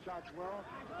taking the shots well.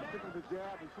 He's taking the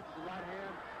jab. He shoots with the right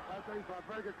hand. That's why he's got a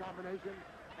very good combination,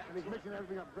 and he's mixing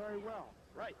everything up very well.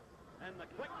 Right. And the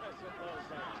quickness of those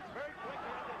hands. Very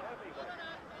quick-handed heavyweight.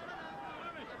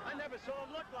 I never saw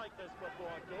him look like this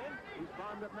before, Ken. He's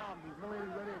primed up now. He's mentally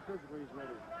ready and physically he's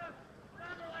ready.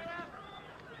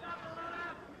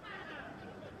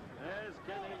 There's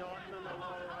Kenny Norton in the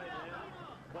low right-hand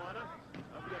corner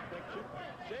of your picture.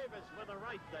 Shaver's with a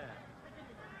right there.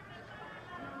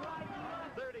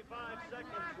 35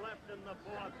 seconds left in the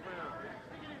fourth round.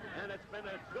 And it's been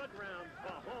a good round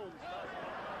for Holmes thus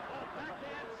far. Oh,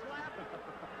 backhand slap.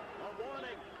 A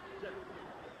warning.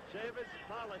 Shaver's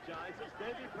apologizes.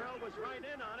 Davy Pearl was right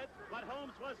in on it, but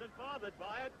Holmes wasn't bothered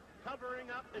by it. Covering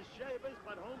up is Shaver's,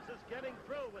 but Holmes is getting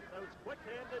through with those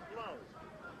quick-handed blows.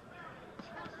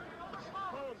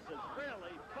 Holmes is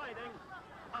really fighting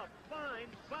a fine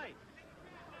fight.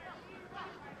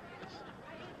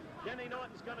 Kenny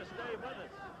Norton's going to stay with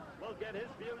us. We'll get his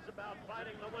views about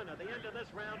fighting the winner. The end of this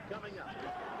round coming up.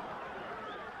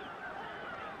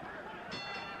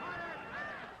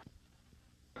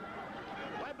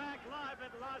 We're back live at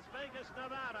Las Vegas,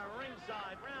 Nevada,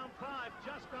 ringside. Round 5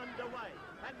 just underway.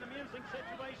 Had an amusing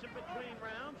situation between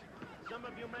rounds. Some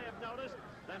of you may have noticed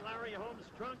that Larry Holmes'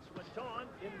 trunks were torn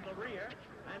in the rear,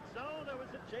 and so there was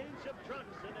a change of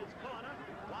trunks in his corner.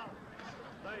 Wow.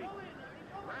 The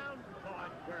round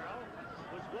part girl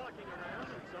was walking around,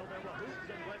 and so there were hoots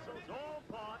and whistles, all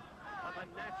part of a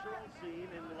natural scene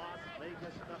in Las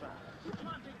Vegas, Nevada. A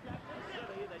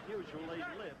city that usually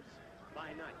lives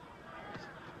by night.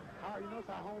 You notice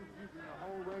how Holmes is using the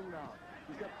whole ring now.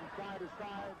 He steps from side to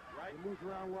side. Right. He moves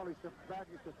around well. He steps back.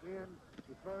 He steps in.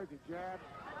 He throws. He jabs.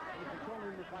 He's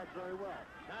controlling the fight very well.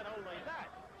 Not only that,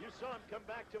 you saw him come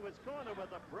back to his corner with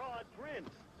a broad grin.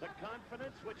 The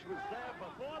confidence which was there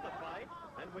before the fight,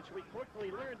 and which we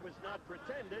quickly learned was not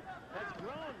pretended, has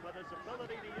grown with his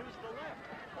ability to use the left,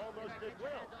 almost at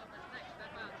will.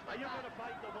 Are you going to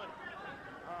fight the winner?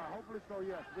 Hopefully so,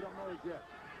 yes. We don't know it yet.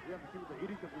 We have to see what the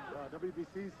edict of the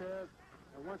WBC says,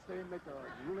 and once they make a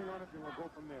ruling on it, then we'll go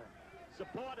from there.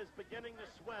 Support is beginning to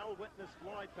swell. Witness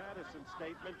Floyd Patterson's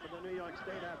statement for the New York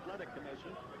State Athletic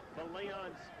Commission for Leon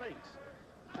Spinks.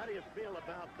 How do you feel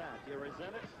about that? You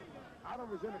resent it? I don't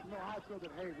resent it. No, I feel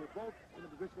that, hey, we're both in a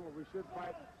position where we should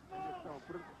fight and just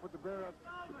put the bear up,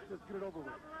 just get it over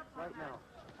with right now.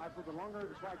 I feel the longer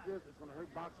it's like this, it's going to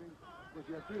hurt boxing because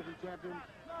you have two different champions.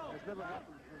 It's never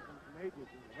happened in ages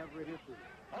in heavyweight history.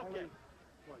 Okay. Only,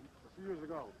 a few years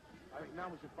ago. I think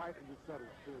now we should fight and get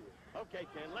settled, period. Okay,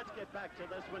 Ken, let's get back to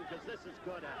this one because this is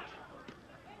good action.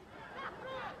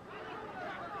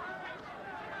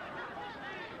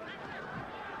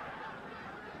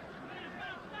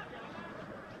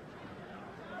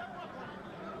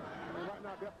 Right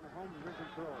now, definitely Holmes is in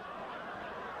control.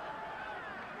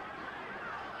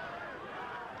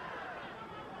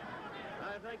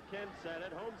 I think Ken said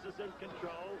it. Holmes is in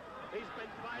control. He's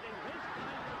been fighting his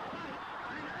kind of fight,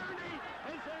 and Earnie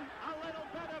is in a little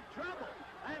bit of trouble.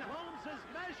 And Holmes is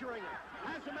measuring him,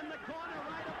 has him in the corner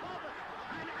right above us.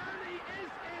 And Earnie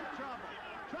is in trouble,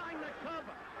 trying to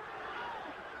cover.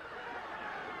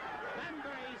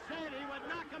 Remember, he said he would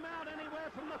knock him out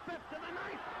anywhere from the 5th to the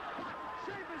 9th. But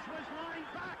Shaver's Shavers was lying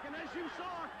back, and as you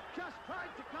saw, just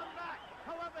tried to come back.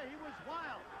 However, he was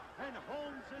wild, and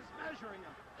Holmes is measuring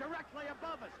him directly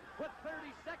above us with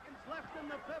 30 seconds left in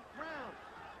the 5th round.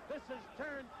 This has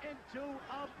turned into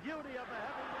a beauty of a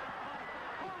heavyweight fight.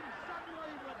 Holmes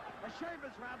suddenly with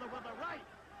Shavers with a right,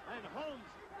 and Holmes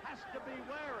has to be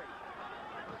wary.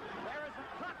 There is a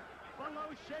cut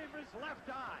below Shavers' left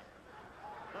eye.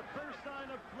 The first sign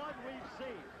of blood we've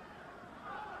seen.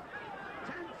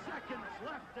 10 seconds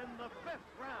left in the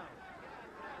 5th round.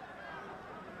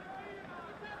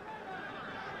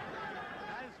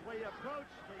 As we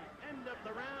approach the end of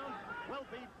the round, we'll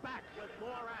be back with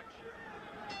more action.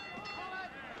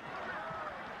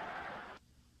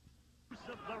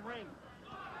 Of the ring.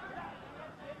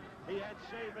 He had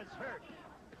Shavers hurt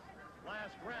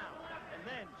last round, and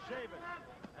then Shavers,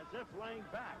 as if laying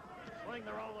back, playing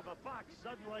the role of a fox,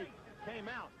 suddenly came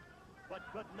out, but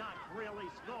could not really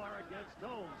score against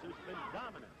Holmes, who's been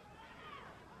dominant.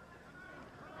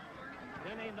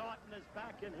 Kenny Norton is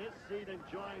back in his seat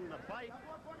enjoying the fight.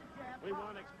 We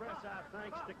want to express our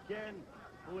thanks to Ken,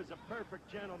 who is a perfect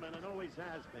gentleman and always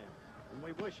has been, and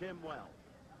we wish him well.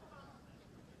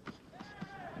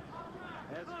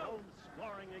 As Holmes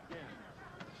scoring again.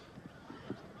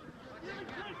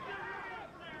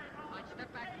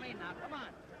 Step back clean now. Come on.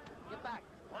 Get back.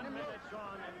 1 minute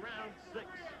gone in round 6.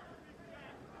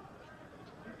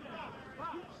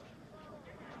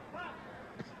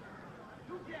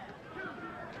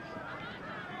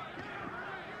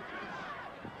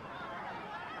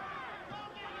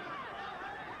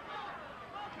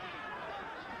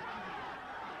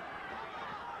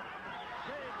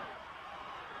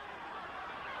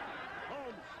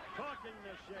 Talking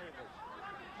to Shavers.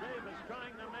 Shavers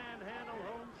trying to manhandle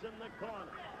Holmes in the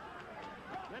corner.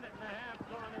 Minute and a half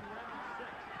gone in round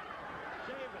 6.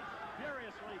 Shavers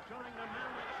furiously trying to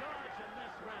mount a charge in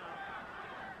this round.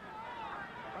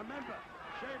 Remember,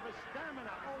 Shavers'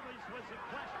 stamina always was a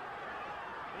question.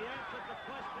 He answered the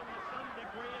question to some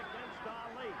degree against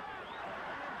Ali.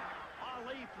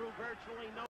 Ali threw virtually no